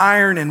bronze and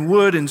iron and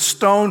wood and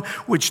stone,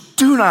 which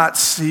do not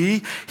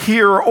see,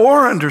 hear,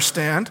 or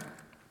understand.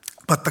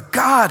 But the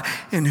God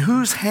in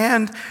whose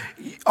hand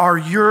are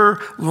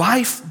your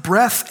life,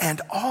 breath, and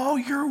all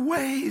your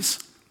ways,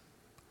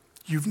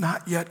 you've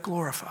not yet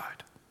glorified.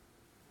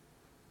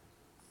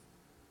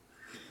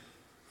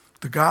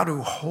 The God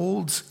who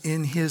holds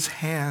in his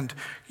hand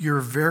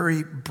your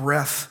very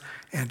breath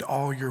and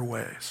all your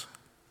ways.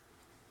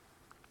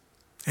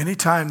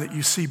 Anytime that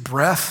you see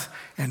breath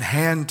and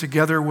hand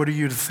together, what are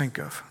you to think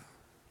of?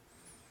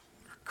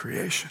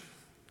 Creation.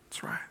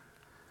 That's right.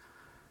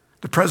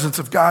 The presence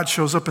of God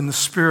shows up in the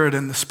Spirit,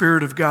 and the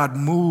Spirit of God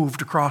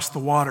moved across the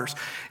waters.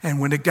 And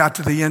when it got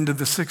to the end of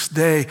the sixth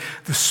day,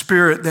 the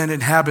Spirit then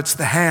inhabits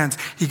the hands.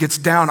 He gets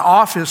down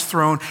off his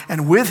throne,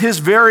 and with his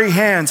very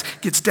hands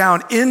gets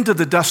down into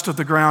the dust of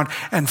the ground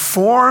and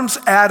forms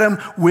Adam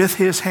with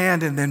his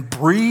hand and then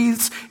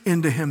breathes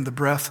into him the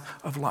breath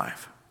of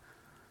life.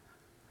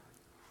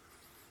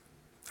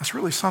 That's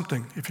really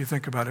something, if you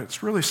think about it.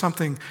 It's really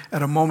something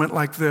at a moment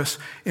like this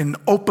in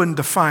open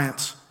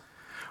defiance,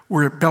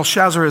 where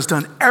Belshazzar has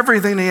done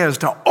everything he has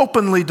to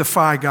openly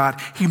defy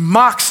God. He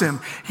mocks him.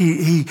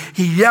 He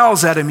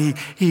yells at him.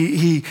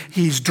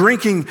 He's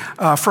drinking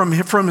from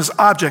his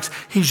objects.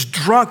 He's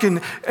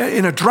drunken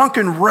in a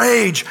drunken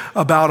rage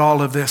about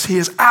all of this. He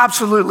is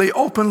absolutely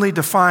openly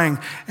defying.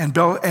 And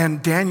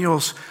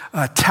Daniel's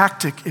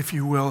tactic, if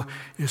you will,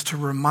 is to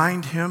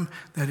remind him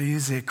that he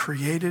is a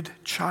created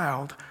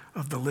child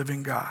of the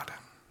living God.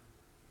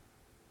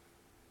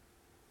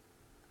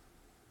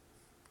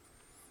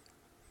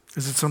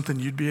 Is it something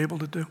you'd be able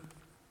to do?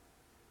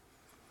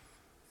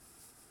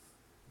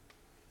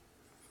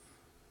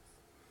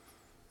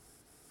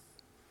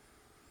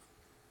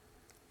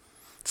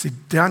 See,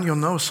 Daniel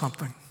knows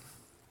something.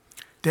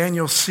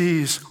 Daniel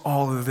sees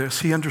all of this.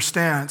 He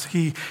understands.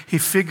 He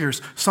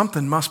figures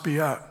something must be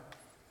up.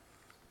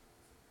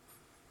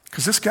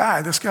 Because this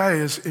guy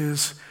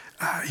is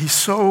he's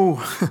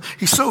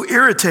so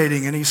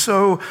irritating, and he's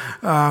so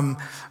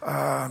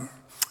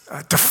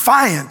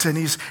defiant, and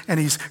he's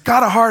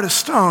got a heart of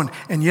stone.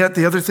 And yet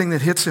the other thing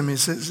that hits him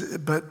is,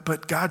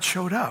 but God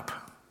showed up.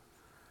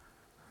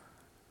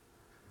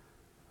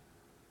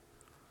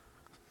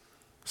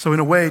 So in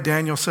a way,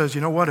 Daniel says,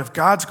 you know what? If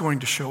God's going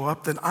to show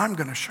up, then I'm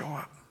going to show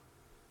up.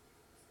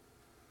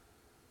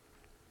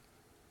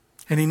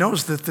 And he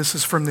knows that this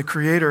is from the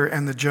Creator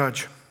and the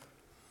Judge.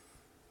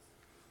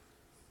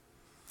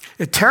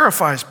 It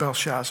terrifies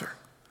Belshazzar,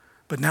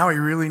 but now he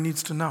really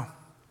needs to know.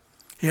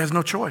 He has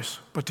no choice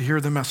but to hear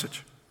the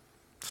message.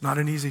 It's not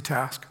an easy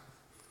task.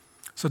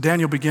 So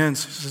Daniel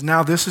begins. He says,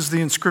 now this is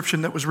the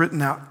inscription that was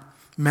written out.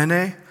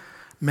 Mene,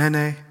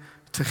 Mene,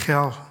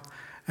 Tekel,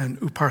 and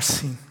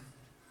Upharsin.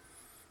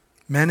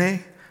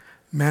 Mene,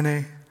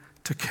 Mene,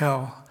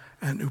 Tekel,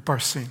 and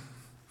Upharsin.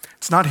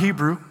 It's not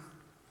Hebrew.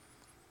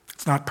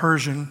 It's not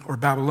Persian or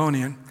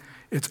Babylonian.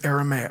 It's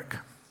Aramaic.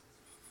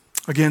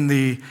 Again,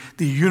 the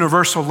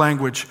universal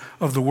language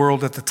of the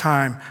world at the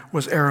time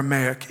was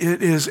Aramaic.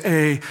 It is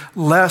a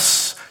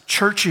less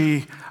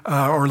churchy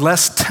or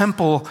less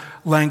temple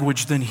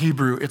language than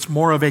Hebrew. It's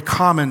more of a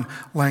common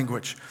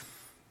language.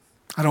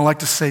 I don't like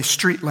to say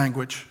street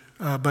language,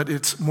 but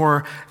it's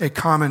more a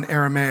common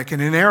Aramaic.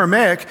 And in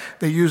Aramaic,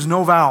 they use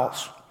no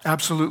vowels,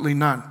 absolutely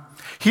none.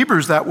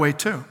 Hebrew's that way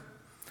too.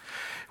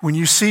 When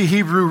you see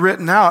Hebrew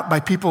written out by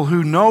people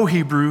who know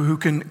Hebrew, who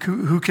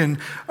can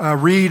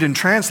read and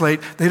translate,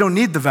 they don't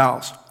need the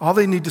vowels. All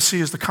they need to see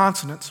is the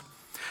consonants.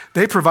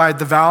 They provide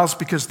the vowels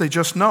because they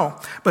just know.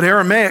 But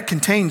Aramaic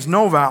contains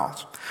no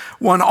vowels.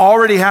 One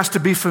already has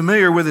to be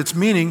familiar with its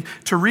meaning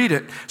to read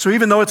it. So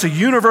even though it's a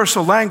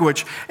universal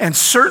language, and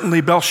certainly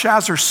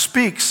Belshazzar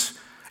speaks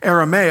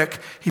Aramaic,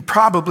 he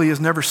probably has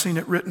never seen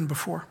it written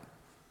before.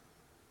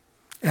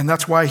 And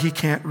that's why he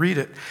can't read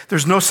it.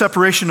 There's no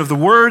separation of the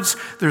words.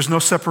 There's no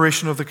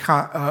separation of the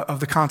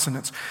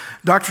consonants.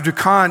 Dr.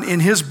 Dukan, in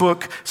his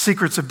book,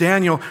 Secrets of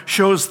Daniel,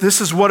 shows this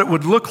is what it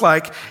would look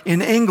like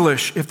in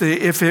English if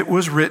it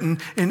was written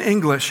in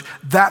English.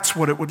 That's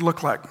what it would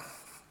look like.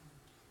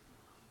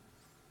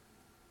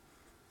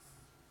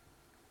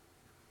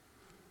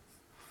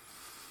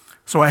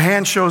 So a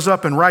hand shows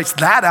up and writes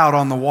that out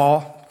on the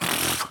wall.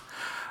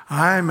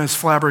 I'm as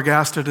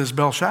flabbergasted as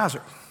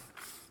Belshazzar.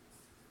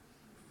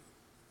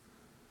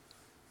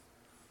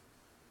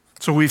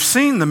 So we've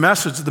seen the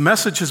message. The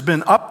message has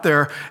been up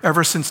there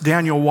ever since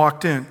Daniel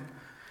walked in.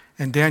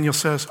 And Daniel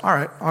says, all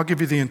right, I'll give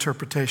you the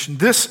interpretation.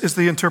 This is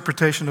the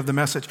interpretation of the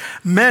message.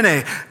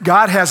 Mene,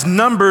 God has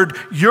numbered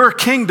your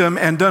kingdom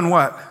and done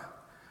what?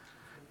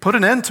 Put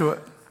an end to it.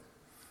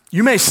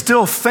 You may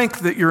still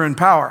think that you're in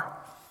power,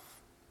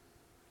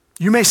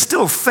 You may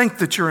still think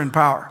that you're in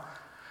power,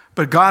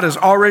 but God has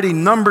already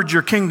numbered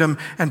your kingdom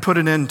and put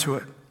an end to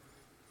it.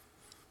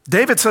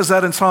 David says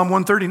that in Psalm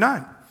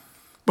 139.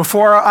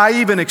 Before I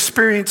even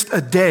experienced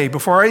a day,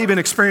 before I even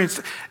experienced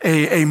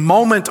a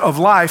moment of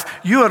life,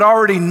 you had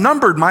already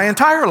numbered my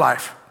entire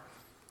life.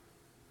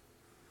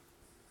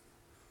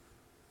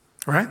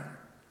 Right?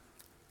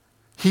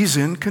 He's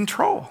in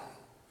control.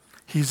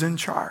 He's in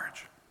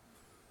charge.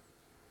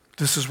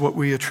 This is what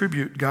we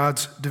attribute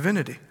God's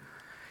divinity.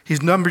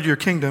 He's numbered your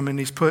kingdom and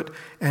he's put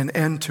an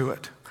end to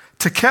it.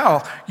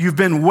 Tekel, you've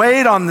been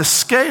weighed on the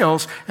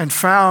scales and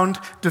found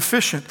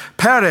deficient.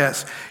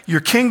 Peres,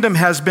 your kingdom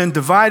has been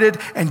divided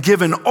and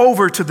given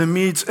over to the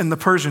Medes and the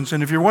Persians.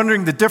 And if you're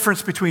wondering the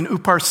difference between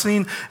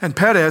Upharsin and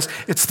Peres,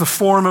 it's the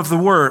form of the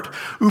word.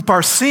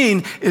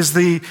 Upharsin is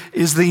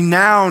the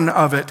noun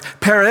of it.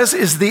 Peres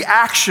is the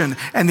action,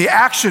 and the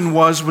action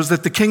was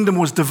that the kingdom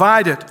was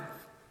divided.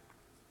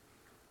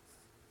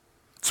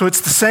 So it's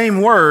the same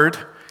word.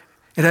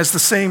 It has the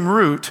same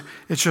root,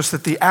 it's just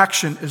that the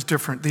action is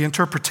different. The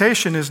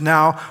interpretation is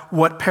now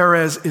what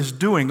Peres is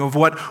doing, of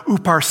what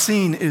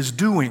Upharsin is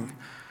doing.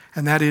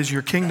 And that is,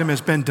 your kingdom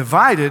has been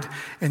divided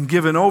and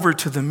given over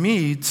to the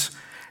Medes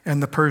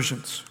and the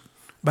Persians.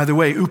 By the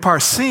way,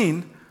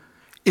 Upharsin,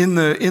 in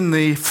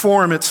the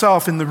form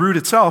itself, in the root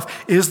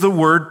itself, is the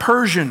word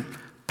Persian.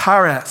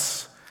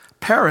 Peres,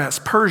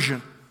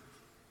 Persian.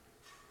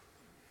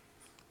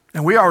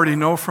 And we already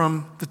know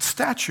from the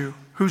statue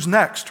who's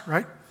next,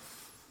 right?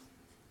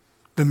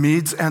 The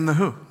Medes and the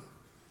who?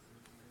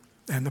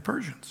 And the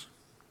Persians.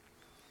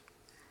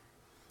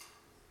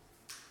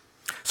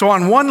 So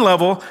on one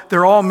level,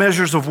 they're all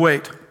measures of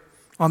weight.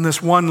 On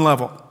this one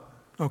level,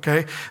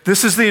 okay?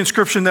 This is the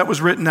inscription that was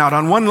written out.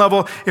 On one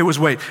level, it was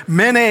weight.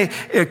 Mene,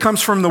 it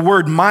comes from the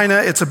word mina.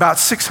 It's about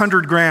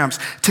 600 grams.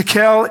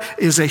 Tekel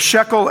is a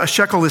shekel. A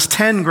shekel is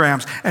 10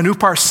 grams. And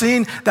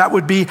Upharsin, that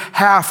would be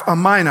half a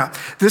mina.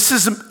 This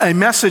is a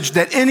message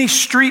that any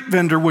street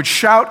vendor would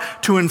shout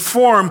to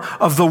inform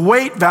of the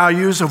weight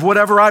values of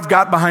whatever I've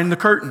got behind the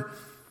curtain.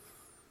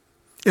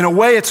 In a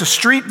way, it's a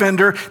street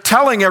vendor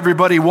telling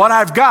everybody what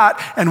I've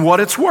got and what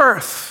it's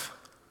worth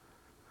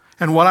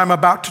and what I'm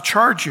about to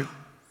charge you.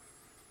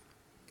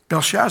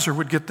 Belshazzar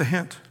would get the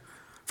hint.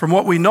 From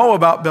what we know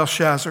about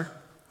Belshazzar,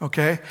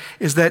 okay,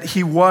 is that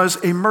he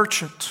was a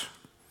merchant.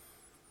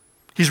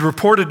 He's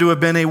reported to have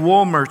been a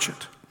wool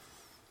merchant.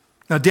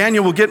 Now,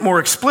 Daniel will get more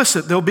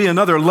explicit. There'll be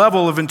another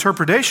level of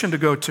interpretation to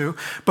go to.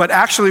 But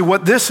actually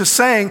what this is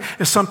saying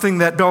is something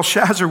that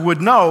Belshazzar would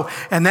know.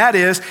 And that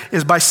is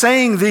by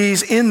saying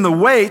these in the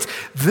weight,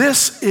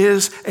 this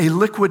is a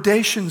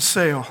liquidation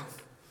sale.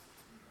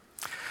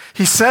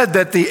 He said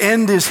that the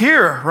end is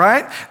here,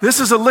 right? This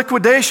is a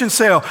liquidation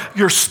sale.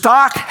 Your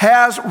stock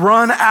has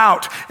run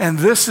out, and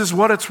this is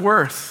what it's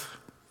worth.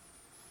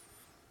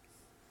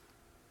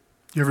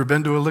 You ever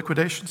been to a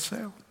liquidation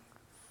sale?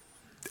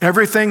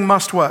 Everything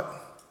must what?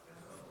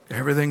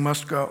 Everything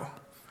must go.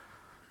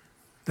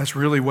 That's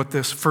really what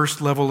this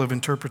first level of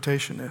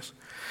interpretation is.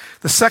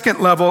 The second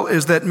level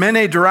is that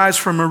mene derives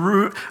from a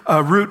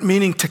root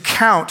meaning to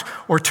count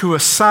or to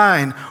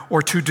assign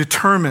or to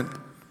determine.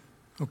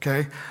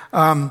 Okay?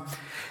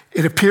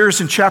 It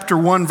appears in chapter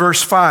 1,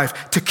 verse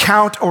 5, to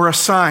count or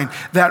assign.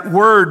 That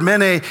word,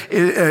 mene,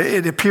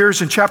 it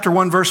appears in chapter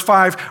 1, verse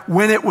 5,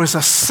 when it was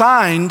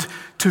assigned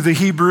to the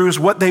Hebrews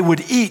what they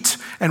would eat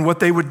and what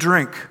they would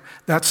drink.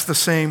 That's the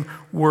same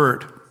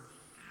word.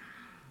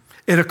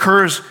 It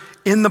occurs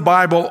in the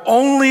Bible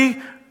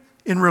only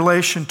in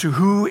relation to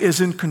who is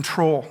in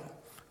control.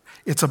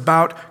 It's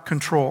about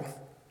control.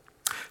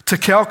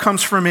 Tekel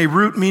comes from a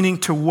root meaning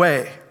to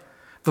weigh,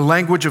 the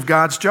language of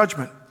God's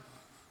judgment.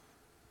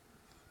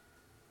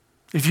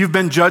 If you've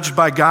been judged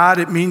by God,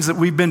 it means that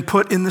we've been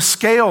put in the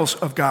scales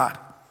of God.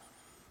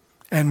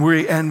 And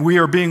we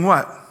are being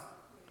what?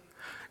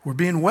 We're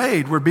being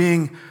weighed. We're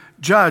being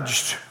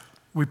judged.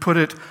 We put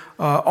it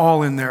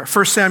all in there.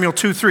 1 Samuel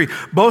 2:3.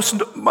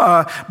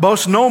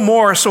 Boast no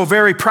more so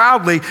very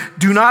proudly.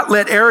 Do not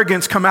let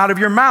arrogance come out of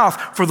your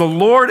mouth. For the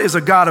Lord is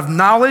a God of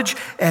knowledge,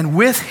 and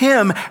with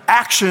him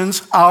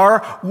actions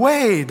are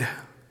weighed.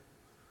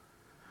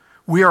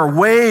 We are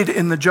weighed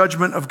in the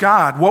judgment of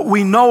God. What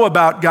we know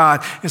about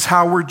God is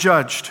how we're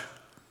judged.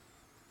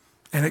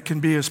 And it can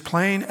be as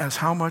plain as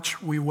how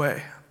much we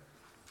weigh.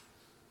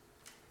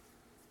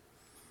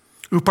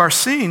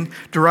 Upharsin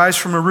derives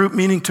from a root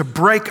meaning to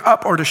break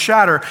up or to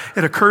shatter.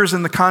 It occurs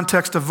in the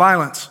context of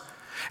violence.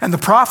 And the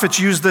prophets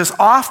use this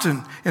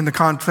often in the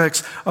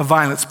context of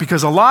violence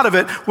because a lot of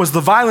it was the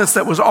violence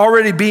that was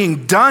already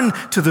being done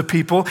to the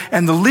people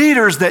and the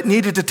leaders that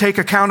needed to take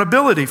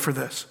accountability for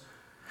this.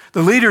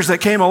 The leaders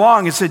that came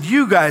along and said,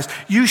 you guys,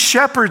 you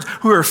shepherds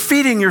who are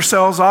feeding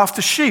yourselves off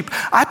the sheep,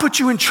 I put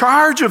you in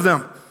charge of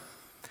them.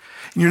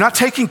 And you're not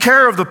taking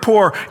care of the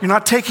poor. You're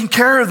not taking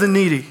care of the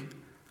needy.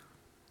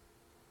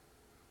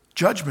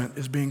 Judgment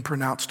is being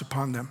pronounced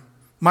upon them.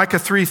 Micah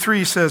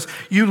 3:3 says,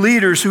 you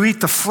leaders who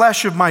eat the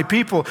flesh of my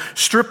people,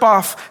 strip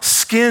off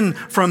skin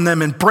from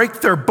them and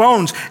break their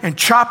bones and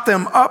chop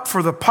them up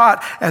for the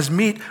pot as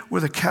meat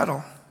with a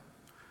kettle.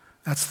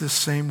 That's this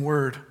same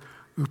word,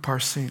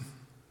 upharsin.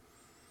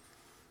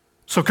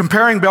 So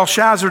comparing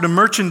Belshazzar to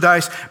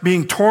merchandise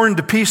being torn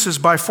to pieces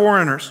by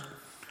foreigners,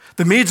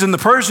 the Medes and the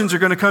Persians are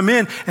going to come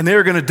in and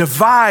they're going to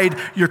divide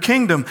your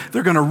kingdom.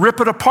 They're going to rip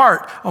it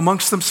apart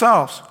amongst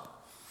themselves.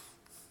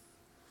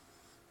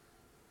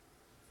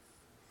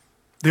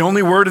 The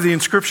only word of the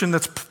inscription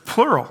that's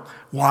plural.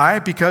 Why?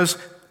 Because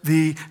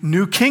the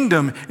new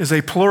kingdom is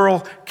a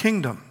plural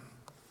kingdom.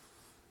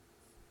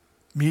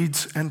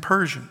 Medes and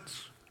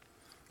Persians.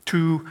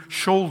 Two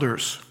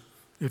shoulders,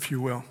 if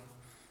you will.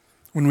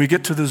 When we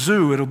get to the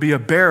zoo, it'll be a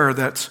bear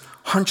that's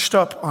hunched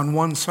up on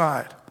one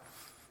side.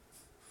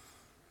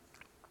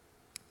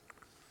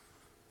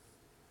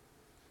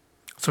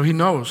 So he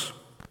knows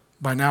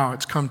by now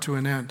it's come to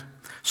an end.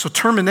 So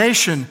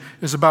termination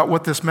is about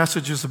what this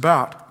message is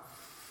about.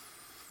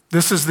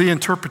 This is the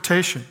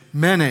interpretation.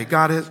 Mene,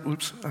 God is,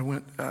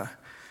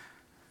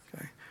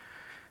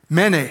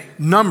 Mene,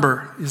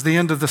 number, is the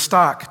end of the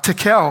stock.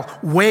 Tekel,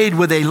 weighed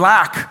with a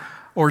lack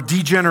or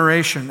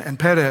degeneration. And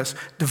Perez,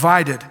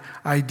 divided,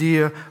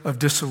 idea of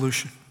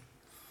dissolution.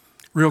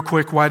 Real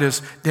quick, why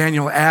does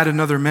Daniel add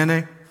another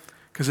Mene?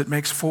 Because it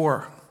makes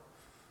 4.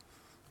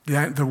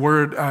 The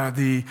word,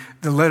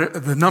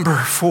 the number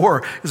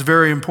 4 is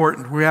very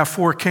important. We have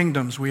 4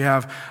 kingdoms. We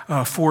have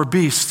 4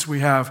 beasts. We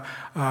have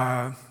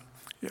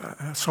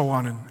so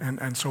on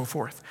and so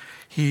forth.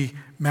 He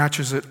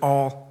matches it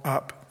all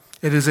up.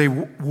 It is a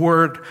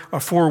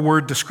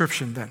 4-word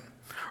description then.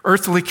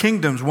 Earthly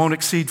kingdoms won't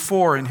exceed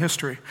 4 in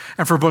history.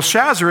 And for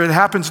Belshazzar, it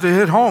happens to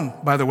hit home,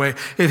 by the way.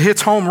 It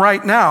hits home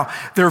right now.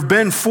 There have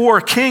been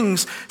 4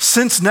 kings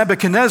since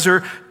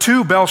Nebuchadnezzar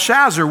to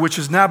Belshazzar, which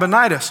is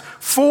Nabonidus.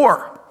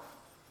 4.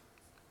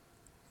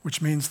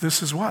 Which means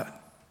this is what?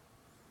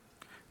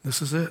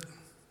 This is it.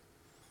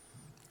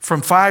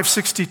 From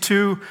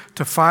 562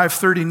 to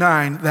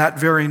 539, that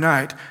very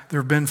night, there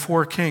have been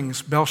 4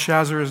 kings.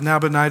 Belshazzar is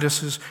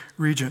Nabonidus'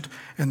 regent,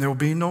 and there will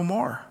be no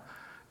more.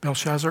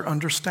 Belshazzar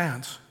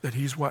understands that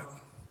he's what?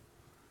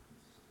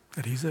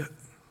 That he's it.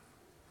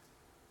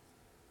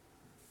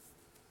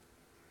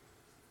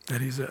 That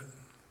he's it.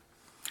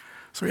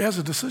 So he has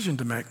a decision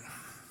to make.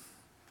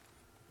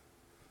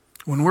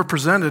 When we're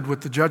presented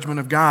with the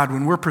judgment of God,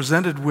 when we're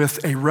presented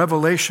with a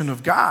revelation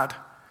of God,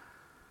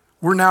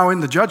 we're now in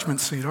the judgment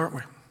seat, aren't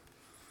we?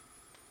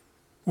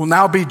 We'll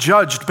now be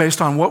judged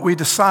based on what we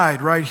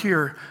decide right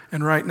here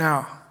and right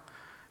now.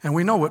 And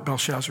we know what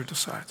Belshazzar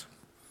decides.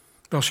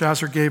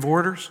 Belshazzar gave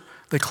orders.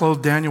 They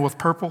clothed Daniel with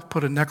purple,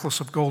 put a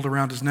necklace of gold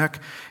around his neck,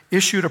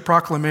 issued a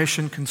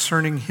proclamation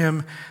concerning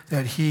him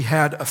that he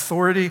had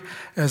authority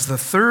as the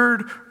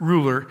 3rd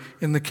ruler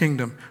in the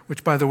kingdom,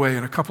 which, by the way,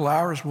 in a couple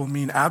hours will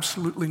mean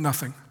absolutely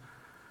nothing,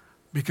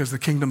 because the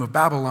kingdom of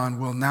Babylon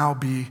will now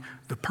be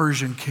the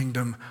Persian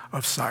kingdom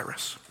of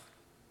Cyrus.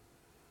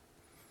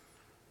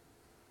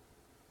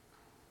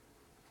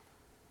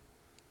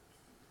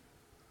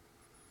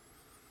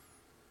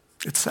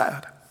 It's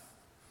sad.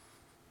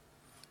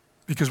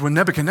 Because when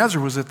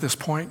Nebuchadnezzar was at this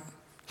point,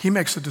 he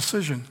makes a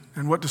decision.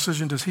 And what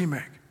decision does he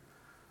make?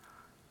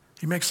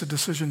 He makes a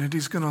decision that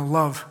he's going to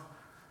love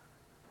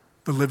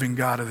the living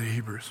God of the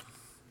Hebrews.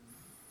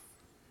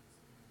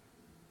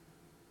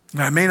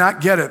 And I may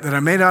not get it, that I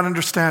may not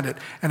understand it,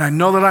 and I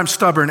know that I'm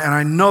stubborn, and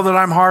I know that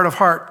I'm hard of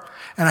heart,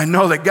 and I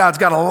know that God's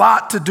got a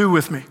lot to do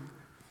with me.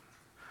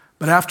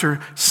 But after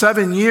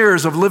 7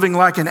 years of living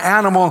like an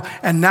animal,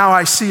 and now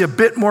I see a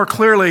bit more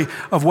clearly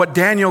of what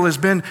Daniel has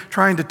been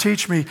trying to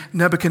teach me,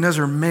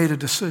 Nebuchadnezzar made a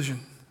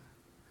decision.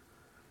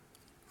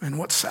 And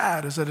what's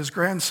sad is that his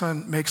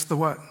grandson makes the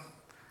what?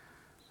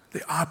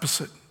 The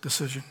opposite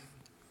decision.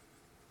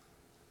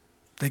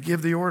 They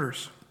give the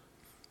orders.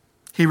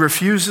 He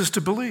refuses to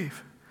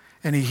believe,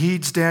 and he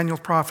heeds Daniel's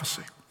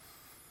prophecy.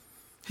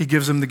 He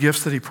gives him the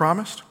gifts that he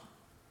promised,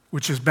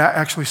 which is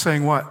actually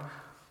saying what?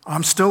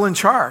 I'm still in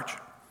charge.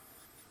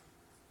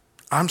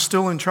 I'm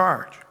still in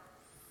charge.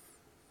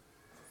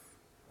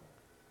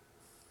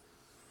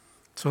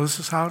 So this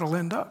is how it'll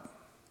end up.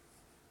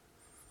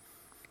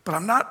 But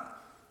I'm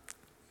not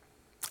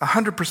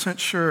 100%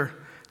 sure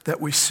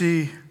that we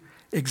see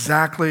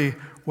exactly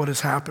what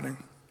is happening.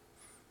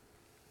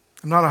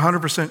 I'm not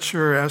 100%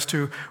 sure as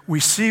to we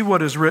see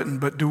what is written,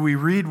 but do we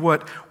read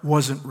what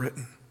wasn't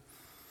written?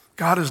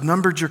 God has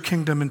numbered your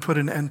kingdom and put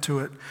an end to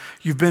it.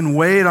 You've been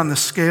weighed on the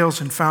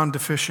scales and found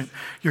deficient.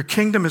 Your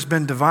kingdom has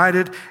been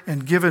divided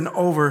and given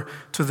over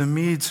to the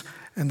Medes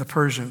and the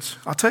Persians.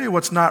 I'll tell you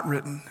what's not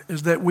written,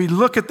 is that we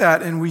look at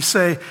that and we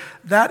say,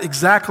 that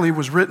exactly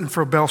was written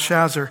for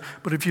Belshazzar.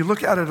 But if you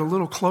look at it a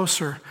little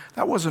closer,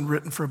 that wasn't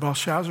written for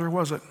Belshazzar,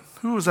 was it?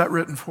 Who was that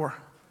written for?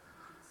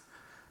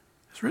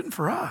 It's written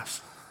for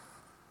us.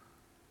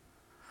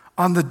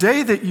 On the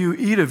day that you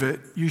eat of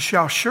it, you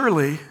shall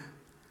surely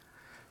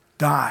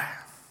die.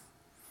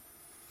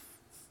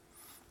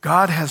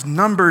 God has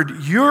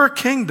numbered your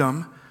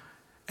kingdom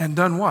and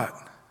done what?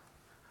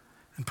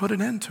 And put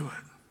an end to it.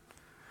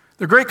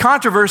 The great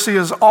controversy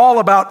is all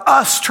about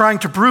us trying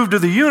to prove to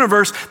the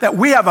universe that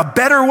we have a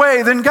better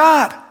way than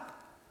God.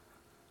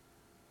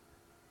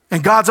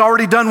 And God's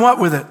already done what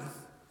with it?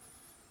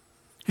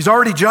 He's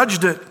already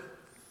judged it.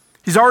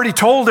 He's already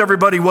told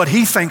everybody what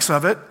he thinks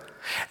of it.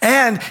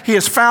 And he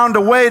has found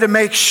a way to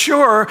make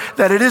sure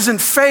that it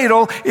isn't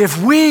fatal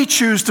if we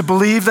choose to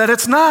believe that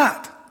it's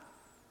not.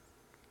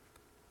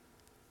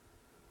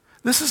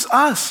 This is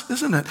us,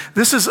 isn't it?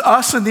 This is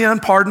us and the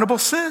unpardonable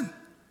sin.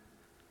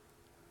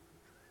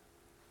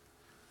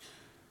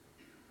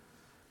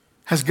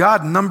 Has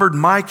God numbered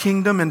my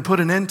kingdom and put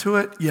an end to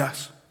it?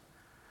 Yes.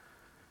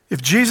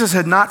 If Jesus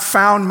had not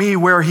found me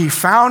where he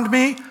found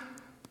me,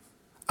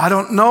 I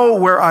don't know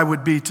where I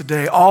would be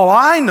today. All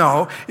I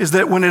know is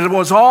that when it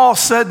was all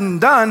said and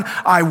done,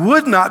 I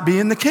would not be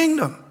in the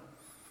kingdom.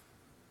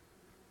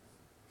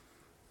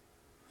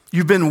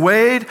 You've been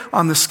weighed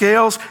on the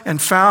scales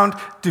and found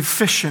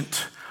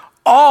deficient.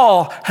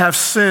 All have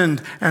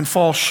sinned and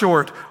fall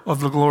short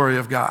of the glory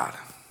of God.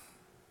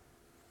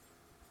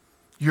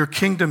 Your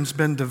kingdom's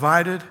been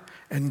divided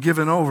and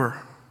given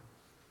over.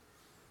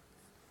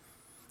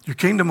 Your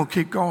kingdom will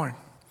keep going.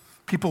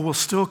 People will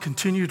still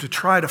continue to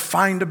try to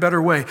find a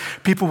better way.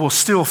 People will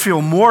still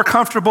feel more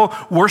comfortable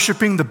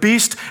worshiping the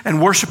beast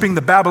and worshiping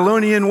the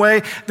Babylonian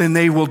way than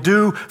they will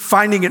do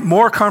finding it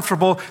more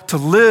comfortable to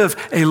live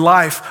a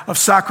life of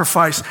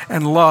sacrifice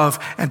and love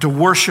and to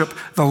worship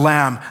the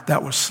Lamb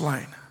that was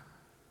slain.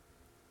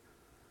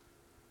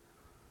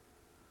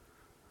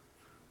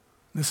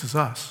 This is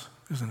us,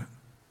 isn't it?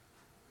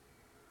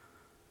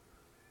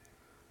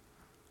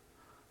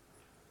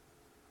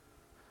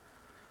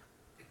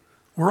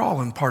 We're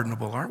all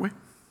unpardonable, aren't we?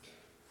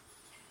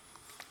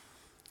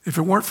 If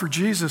it weren't for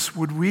Jesus,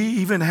 would we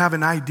even have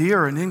an idea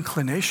or an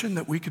inclination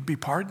that we could be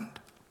pardoned?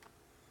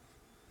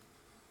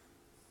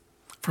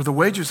 For the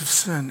wages of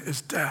sin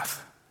is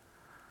death,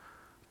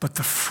 but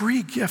the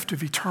free gift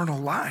of eternal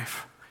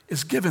life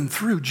is given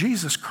through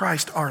Jesus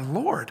Christ our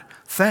Lord.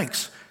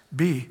 Thanks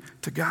be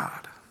to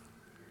God.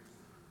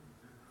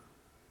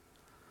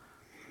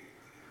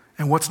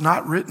 And what's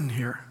not written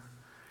here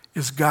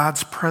is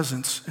God's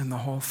presence in the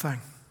whole thing.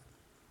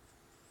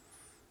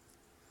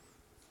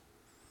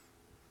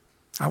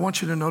 I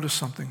want you to notice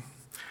something.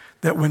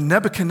 That when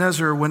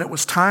Nebuchadnezzar, when it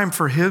was time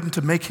for him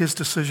to make his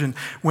decision,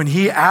 when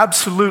he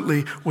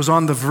absolutely was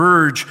on the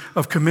verge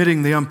of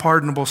committing the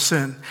unpardonable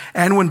sin,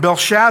 and when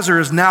Belshazzar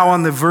is now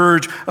on the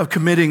verge of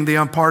committing the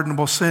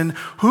unpardonable sin,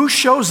 who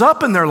shows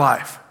up in their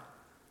life?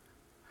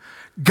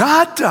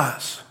 God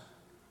does.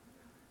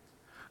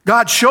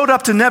 God showed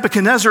up to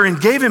Nebuchadnezzar and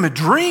gave him a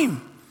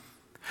dream.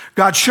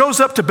 God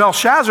shows up to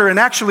Belshazzar and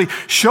actually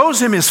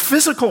shows him his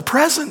physical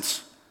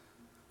presence.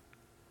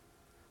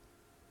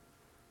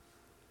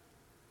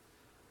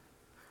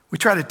 We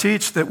try to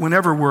teach that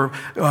whenever we're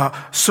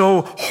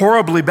so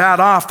horribly bad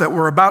off that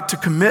we're about to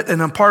commit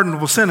an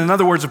unpardonable sin, in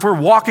other words, if we're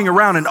walking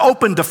around in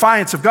open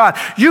defiance of God,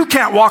 you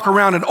can't walk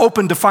around in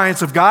open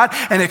defiance of God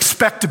and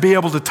expect to be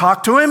able to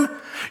talk to him.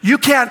 You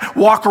can't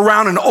walk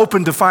around in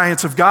open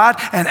defiance of God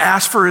and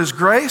ask for his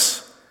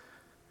grace.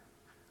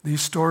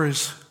 These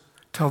stories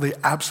tell the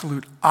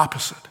absolute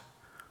opposite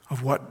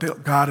of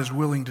what God is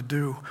willing to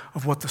do,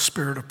 of what the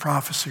spirit of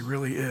prophecy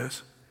really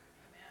is.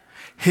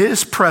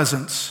 His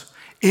presence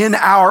in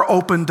our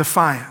open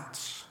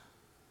defiance.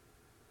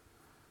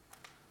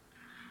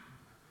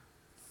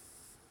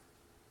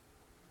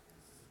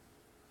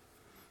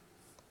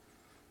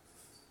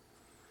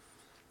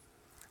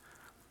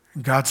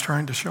 And God's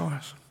trying to show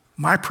us.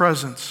 My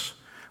presence,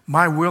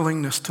 my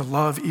willingness to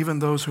love even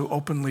those who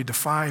openly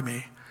defy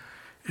me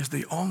is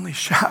the only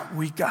shot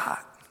we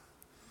got.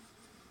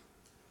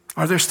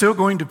 Are there still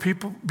going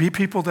to be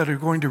people that are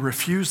going to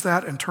refuse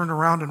that and turn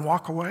around and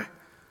walk away?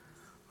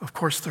 Of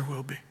course there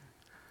will be.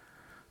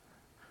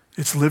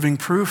 It's living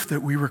proof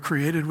that we were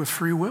created with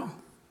free will.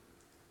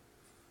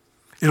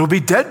 It'll be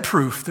dead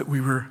proof that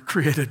we were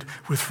created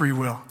with free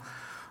will.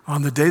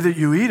 On the day that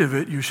you eat of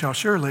it, you shall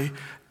surely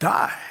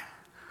die.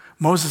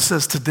 Moses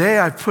says, today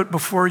I've put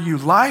before you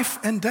life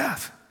and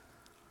death.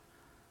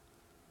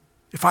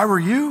 If I were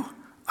you,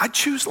 I'd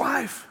choose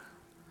life.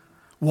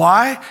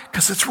 Why?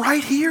 Because it's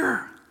right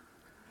here.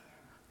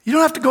 You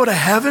don't have to go to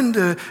heaven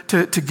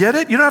to get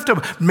it. You don't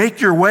have to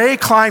make your way,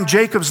 climb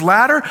Jacob's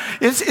ladder.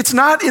 It's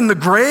not in the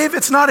grave.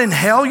 It's not in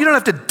hell. You don't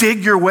have to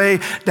dig your way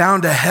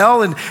down to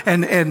hell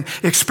and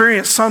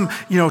experience some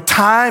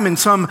time and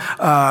some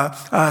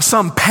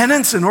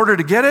penance in order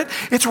to get it.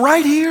 It's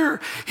right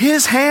here.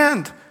 His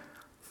hand.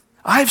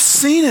 I've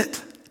seen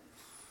it.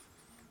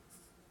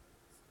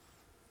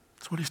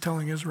 That's what he's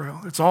telling Israel.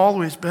 It's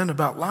always been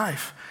about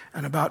life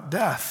and about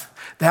death.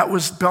 That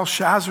was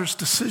Belshazzar's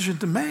decision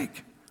to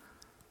make.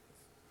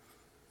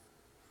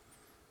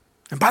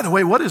 And by the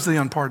way, what is the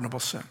unpardonable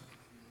sin?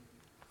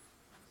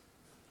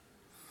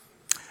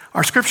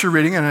 Our scripture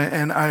reading,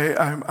 and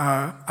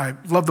I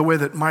love the way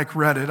that Mike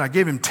read it. I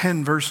gave him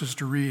 10 verses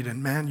to read,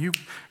 and man, you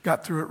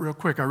got through it real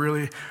quick. I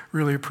really,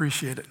 really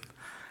appreciate it.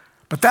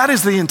 But that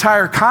is the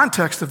entire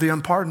context of the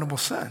unpardonable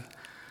sin.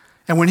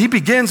 And when he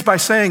begins by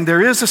saying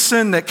there is a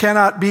sin that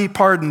cannot be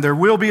pardoned, there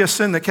will be a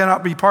sin that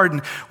cannot be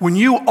pardoned, when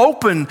you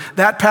open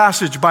that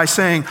passage by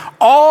saying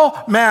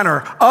all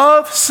manner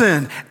of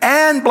sin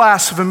and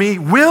blasphemy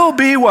will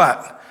be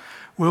what?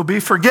 will be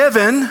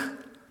forgiven,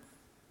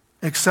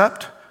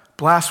 except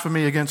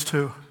blasphemy against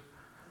who?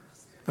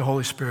 The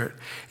Holy Spirit.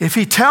 If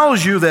he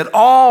tells you that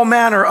all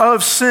manner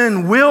of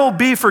sin will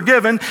be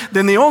forgiven,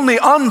 then the only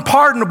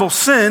unpardonable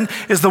sin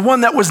is the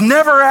one that was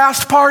never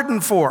asked pardon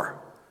for.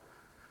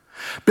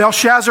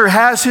 Belshazzar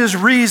has his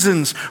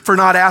reasons for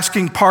not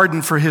asking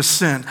pardon for his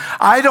sin.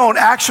 I don't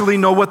actually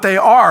know what they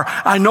are.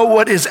 I know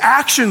what his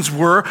actions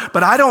were,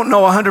 but I don't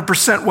know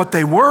 100% what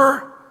they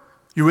were.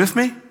 You with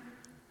me?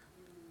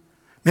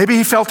 Maybe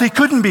he felt he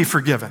couldn't be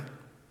forgiven.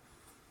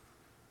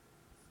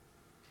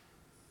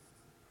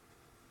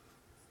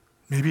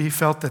 Maybe he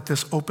felt that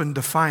this open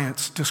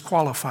defiance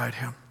disqualified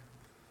him.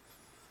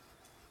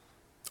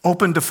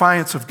 Open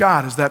defiance of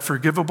God, is that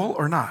forgivable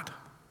or not?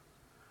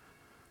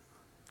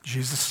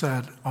 Jesus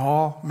said,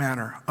 all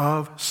manner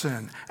of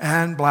sin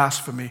and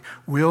blasphemy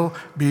will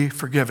be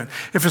forgiven.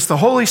 If it's the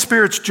Holy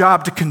Spirit's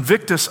job to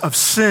convict us of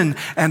sin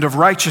and of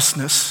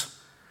righteousness,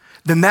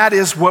 then that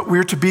is what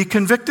we're to be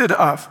convicted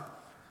of.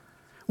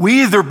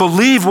 We either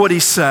believe what he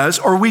says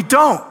or we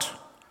don't.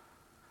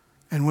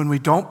 And when we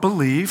don't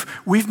believe,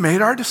 we've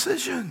made our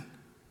decision.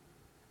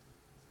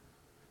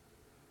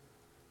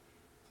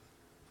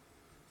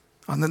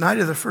 On the night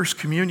of the first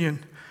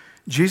communion,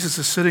 Jesus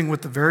is sitting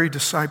with the very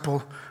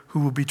disciple who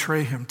will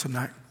betray him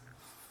tonight.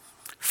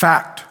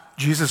 Fact,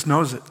 Jesus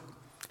knows it.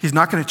 He's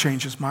not going to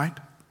change his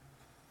mind.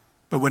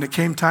 But when it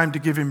came time to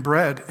give him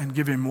bread and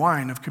give him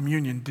wine of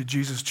communion, did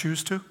Jesus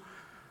choose to?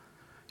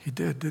 He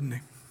did, didn't he?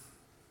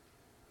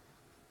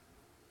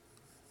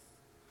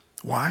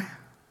 Why?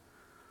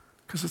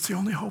 Because it's the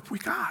only hope we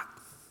got.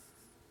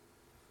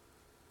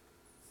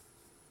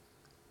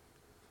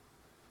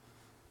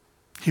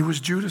 He was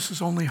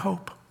Judas's only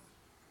hope.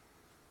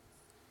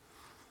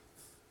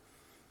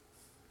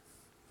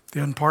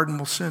 The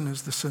unpardonable sin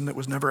is the sin that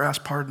was never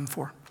asked pardon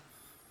for.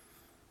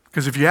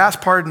 Because if you ask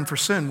pardon for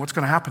sin, what's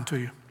going to happen to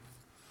you?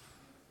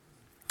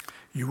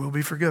 You will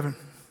be forgiven.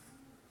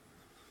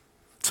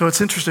 So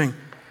it's interesting.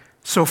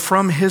 So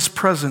from his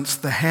presence,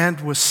 the hand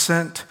was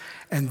sent,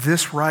 and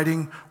this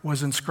writing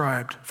was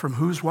inscribed. From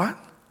whose what?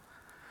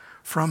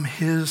 From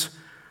his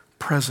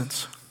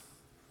presence.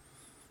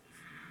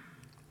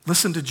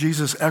 Listen to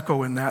Jesus'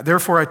 echo in that.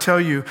 Therefore, I tell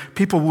you,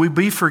 people will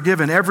be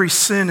forgiven every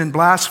sin and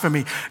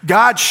blasphemy.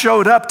 God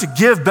showed up to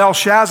give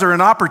Belshazzar an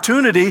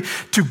opportunity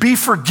to be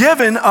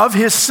forgiven of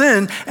his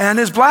sin and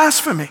his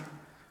blasphemy.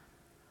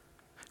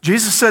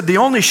 Jesus said, the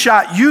only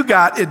shot you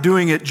got at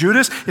doing it,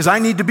 Judas, is I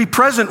need to be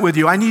present with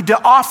you. I need to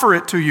offer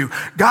it to you.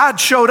 God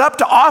showed up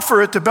to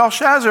offer it to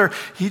Belshazzar.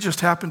 He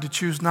just happened to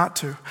choose not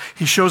to.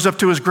 He shows up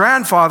to his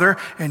grandfather,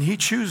 and he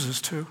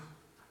chooses to.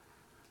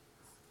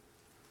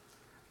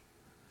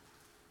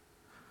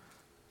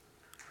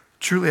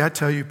 Truly, I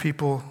tell you,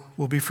 people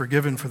will be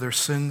forgiven for their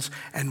sins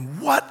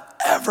and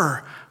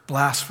whatever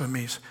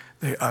blasphemies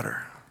they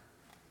utter.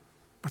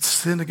 But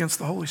sin against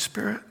the Holy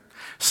Spirit,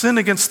 sin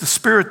against the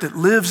Spirit that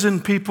lives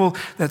in people,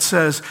 that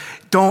says,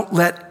 don't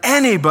let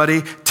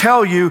anybody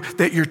tell you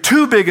that you're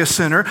too big a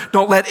sinner.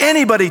 Don't let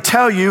anybody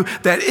tell you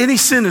that any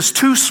sin is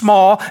too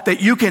small that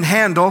you can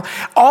handle.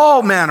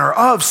 All manner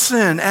of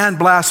sin and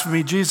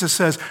blasphemy, Jesus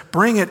says,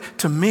 bring it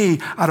to me.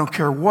 I don't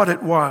care what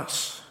it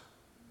was.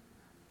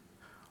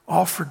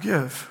 I'll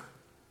forgive.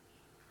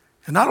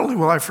 And not only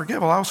will I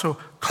forgive, I'll also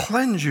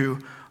cleanse you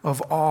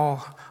of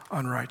all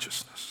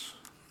unrighteousness.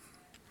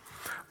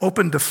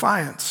 Open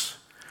defiance,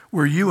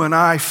 where you and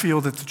I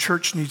feel that the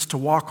church needs to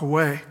walk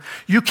away.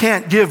 You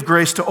can't give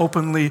grace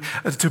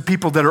to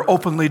people that are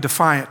openly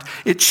defiant.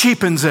 It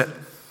cheapens it,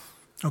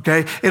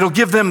 okay? It'll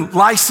give them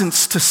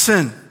license to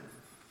sin.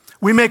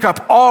 We make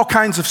up all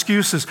kinds of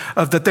excuses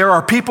of that there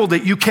are people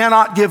that you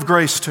cannot give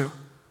grace to.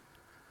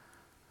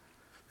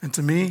 And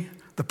to me,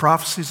 the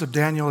prophecies of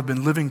Daniel have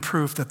been living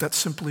proof that that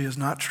simply is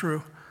not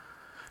true.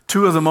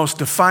 Two of the most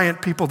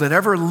defiant people that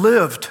ever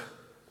lived,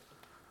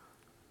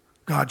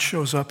 God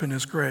shows up in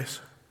his grace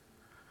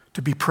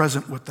to be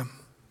present with them,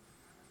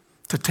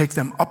 to take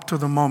them up to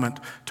the moment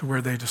to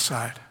where they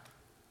decide.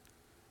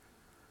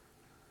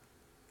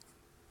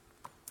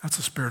 That's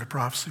the spirit of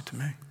prophecy to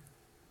me.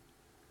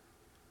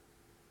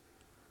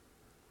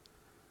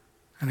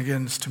 And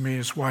again, this to me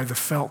is why the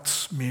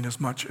felts mean as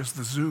much as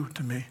the zoo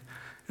to me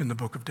in the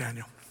book of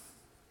Daniel.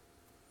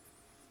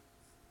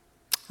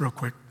 Real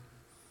quick,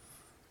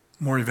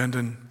 Maury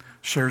Venden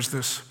shares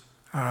this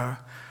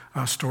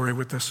story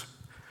with us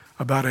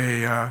about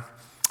a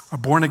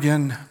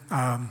born-again,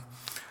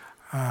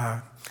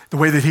 the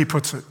way that he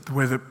puts it, the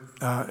way that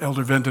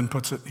Elder Venden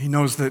puts it. He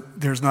knows that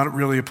there's not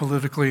really a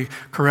politically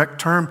correct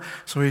term,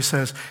 so he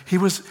says, he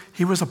was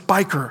a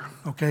biker,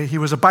 okay? He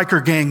was a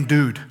biker gang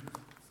dude,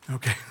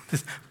 okay?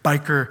 This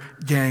biker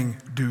gang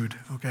dude,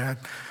 okay?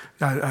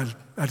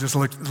 I just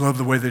love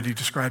the way that he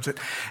describes it.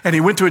 And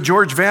he went to a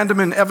George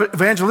Vandeman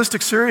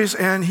evangelistic series,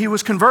 and he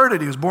was converted.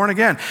 He was born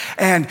again.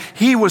 And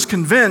he was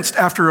convinced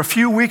after a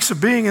few weeks of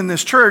being in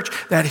this church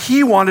that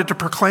he wanted to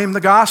proclaim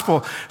the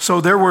gospel.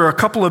 So there were a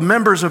couple of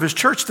members of his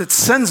church that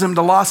sends him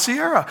to La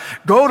Sierra.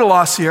 Go to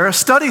La Sierra,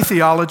 study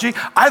theology.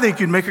 I think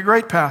you'd make a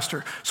great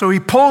pastor. So he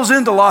pulls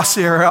into La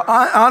Sierra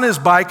on his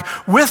bike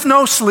with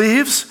no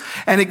sleeves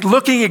and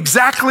looking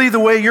exactly the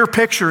way you're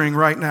picturing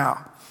right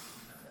now.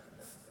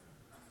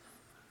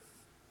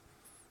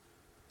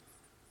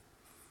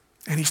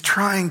 And he's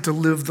trying to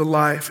live the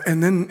life.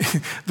 And then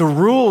the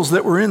rules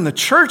that were in the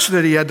church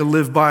that he had to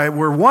live by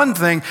were one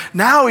thing.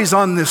 Now he's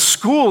on this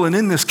school and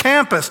in this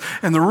campus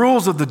and the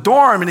rules of the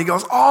dorm. And he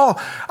goes,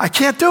 I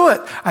can't do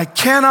it. I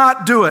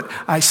cannot do it.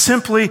 I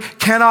simply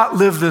cannot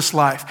live this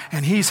life.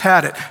 And he's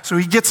had it. So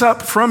he gets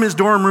up from his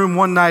dorm room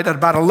one night at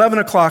about 11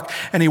 o'clock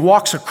and he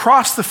walks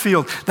across the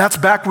field. That's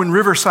back when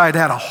Riverside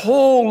had a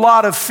whole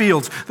lot of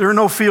fields. There are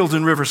no fields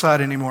in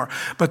Riverside anymore.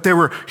 But there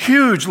were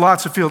huge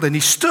lots of fields. And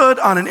he stood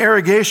on an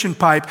irrigation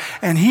pipe,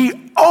 and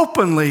he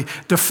openly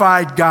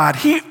defied God.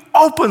 He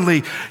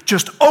openly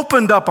just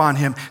opened up on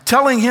him,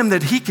 telling him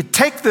that he could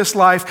take this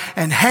life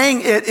and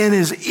hang it in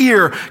his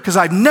ear, because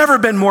I've never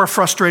been more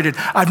frustrated.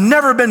 I've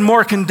never been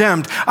more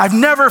condemned. I've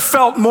never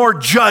felt more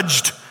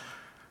judged.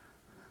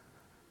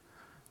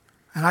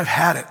 And I've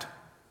had it.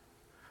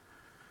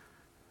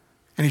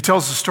 And he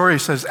tells the story, he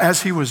says,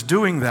 as he was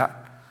doing that,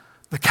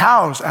 the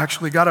cows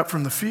actually got up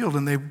from the field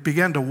and they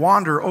began to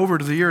wander over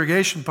to the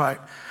irrigation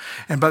pipe.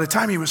 And by the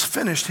time he was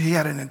finished, he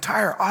had an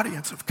entire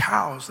audience of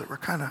cows that were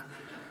kind of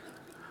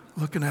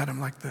looking at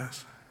him like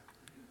this.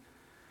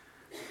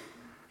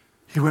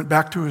 He went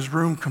back to his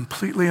room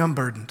completely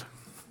unburdened.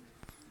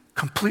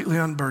 Completely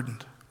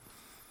unburdened.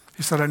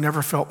 He said, I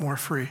never felt more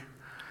free.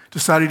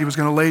 Decided he was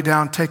going to lay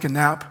down, take a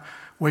nap,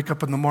 wake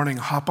up in the morning,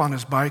 hop on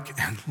his bike,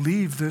 and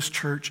leave this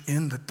church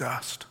in the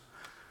dust.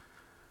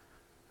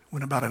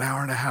 When about an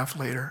hour and a half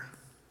later,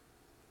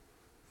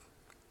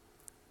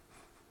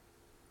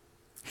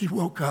 he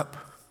woke up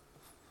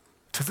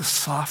to the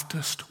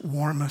softest,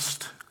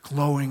 warmest,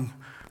 glowing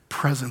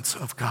presence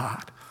of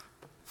God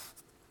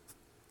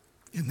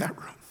in that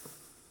room.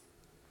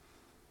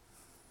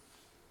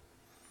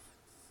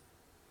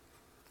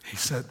 He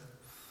said,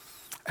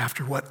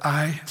 after what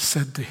I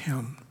said to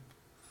him,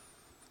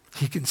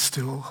 he can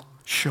still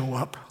show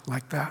up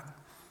like that.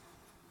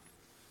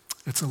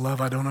 It's a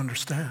love I don't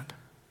understand,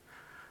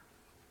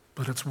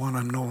 but it's one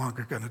I'm no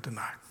longer going to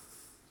deny.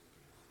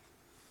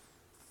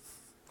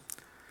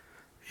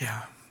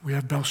 Yeah, we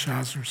have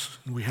Belshazzars,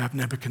 and we have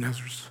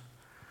Nebuchadnezzars.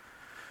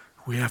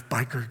 We have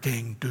biker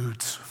gang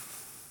dudes.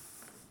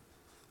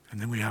 And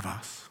then we have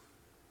us.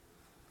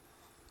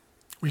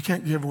 We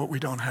can't give what we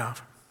don't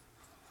have.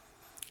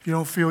 If you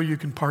don't feel you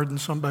can pardon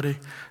somebody,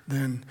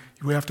 then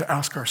we have to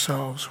ask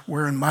ourselves,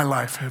 where in my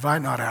life have I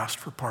not asked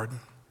for pardon?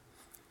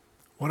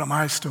 What am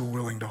I still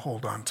willing to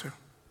hold on to?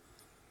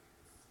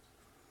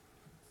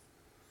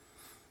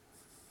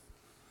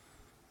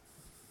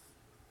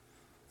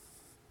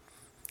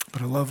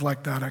 But a love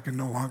like that I can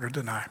no longer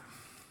deny.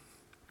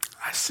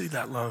 I see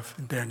that love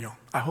in Daniel.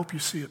 I hope you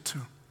see it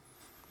too.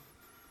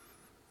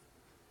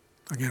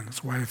 Again,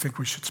 that's why I think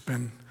we should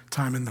spend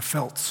time in the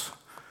felts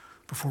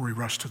before we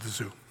rush to the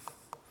zoo.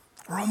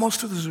 We're almost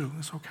to the zoo.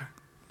 It's okay.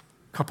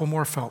 A couple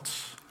more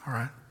felts, all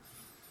right?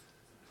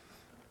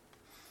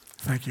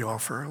 Thank you all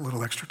for a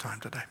little extra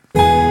time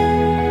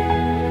today.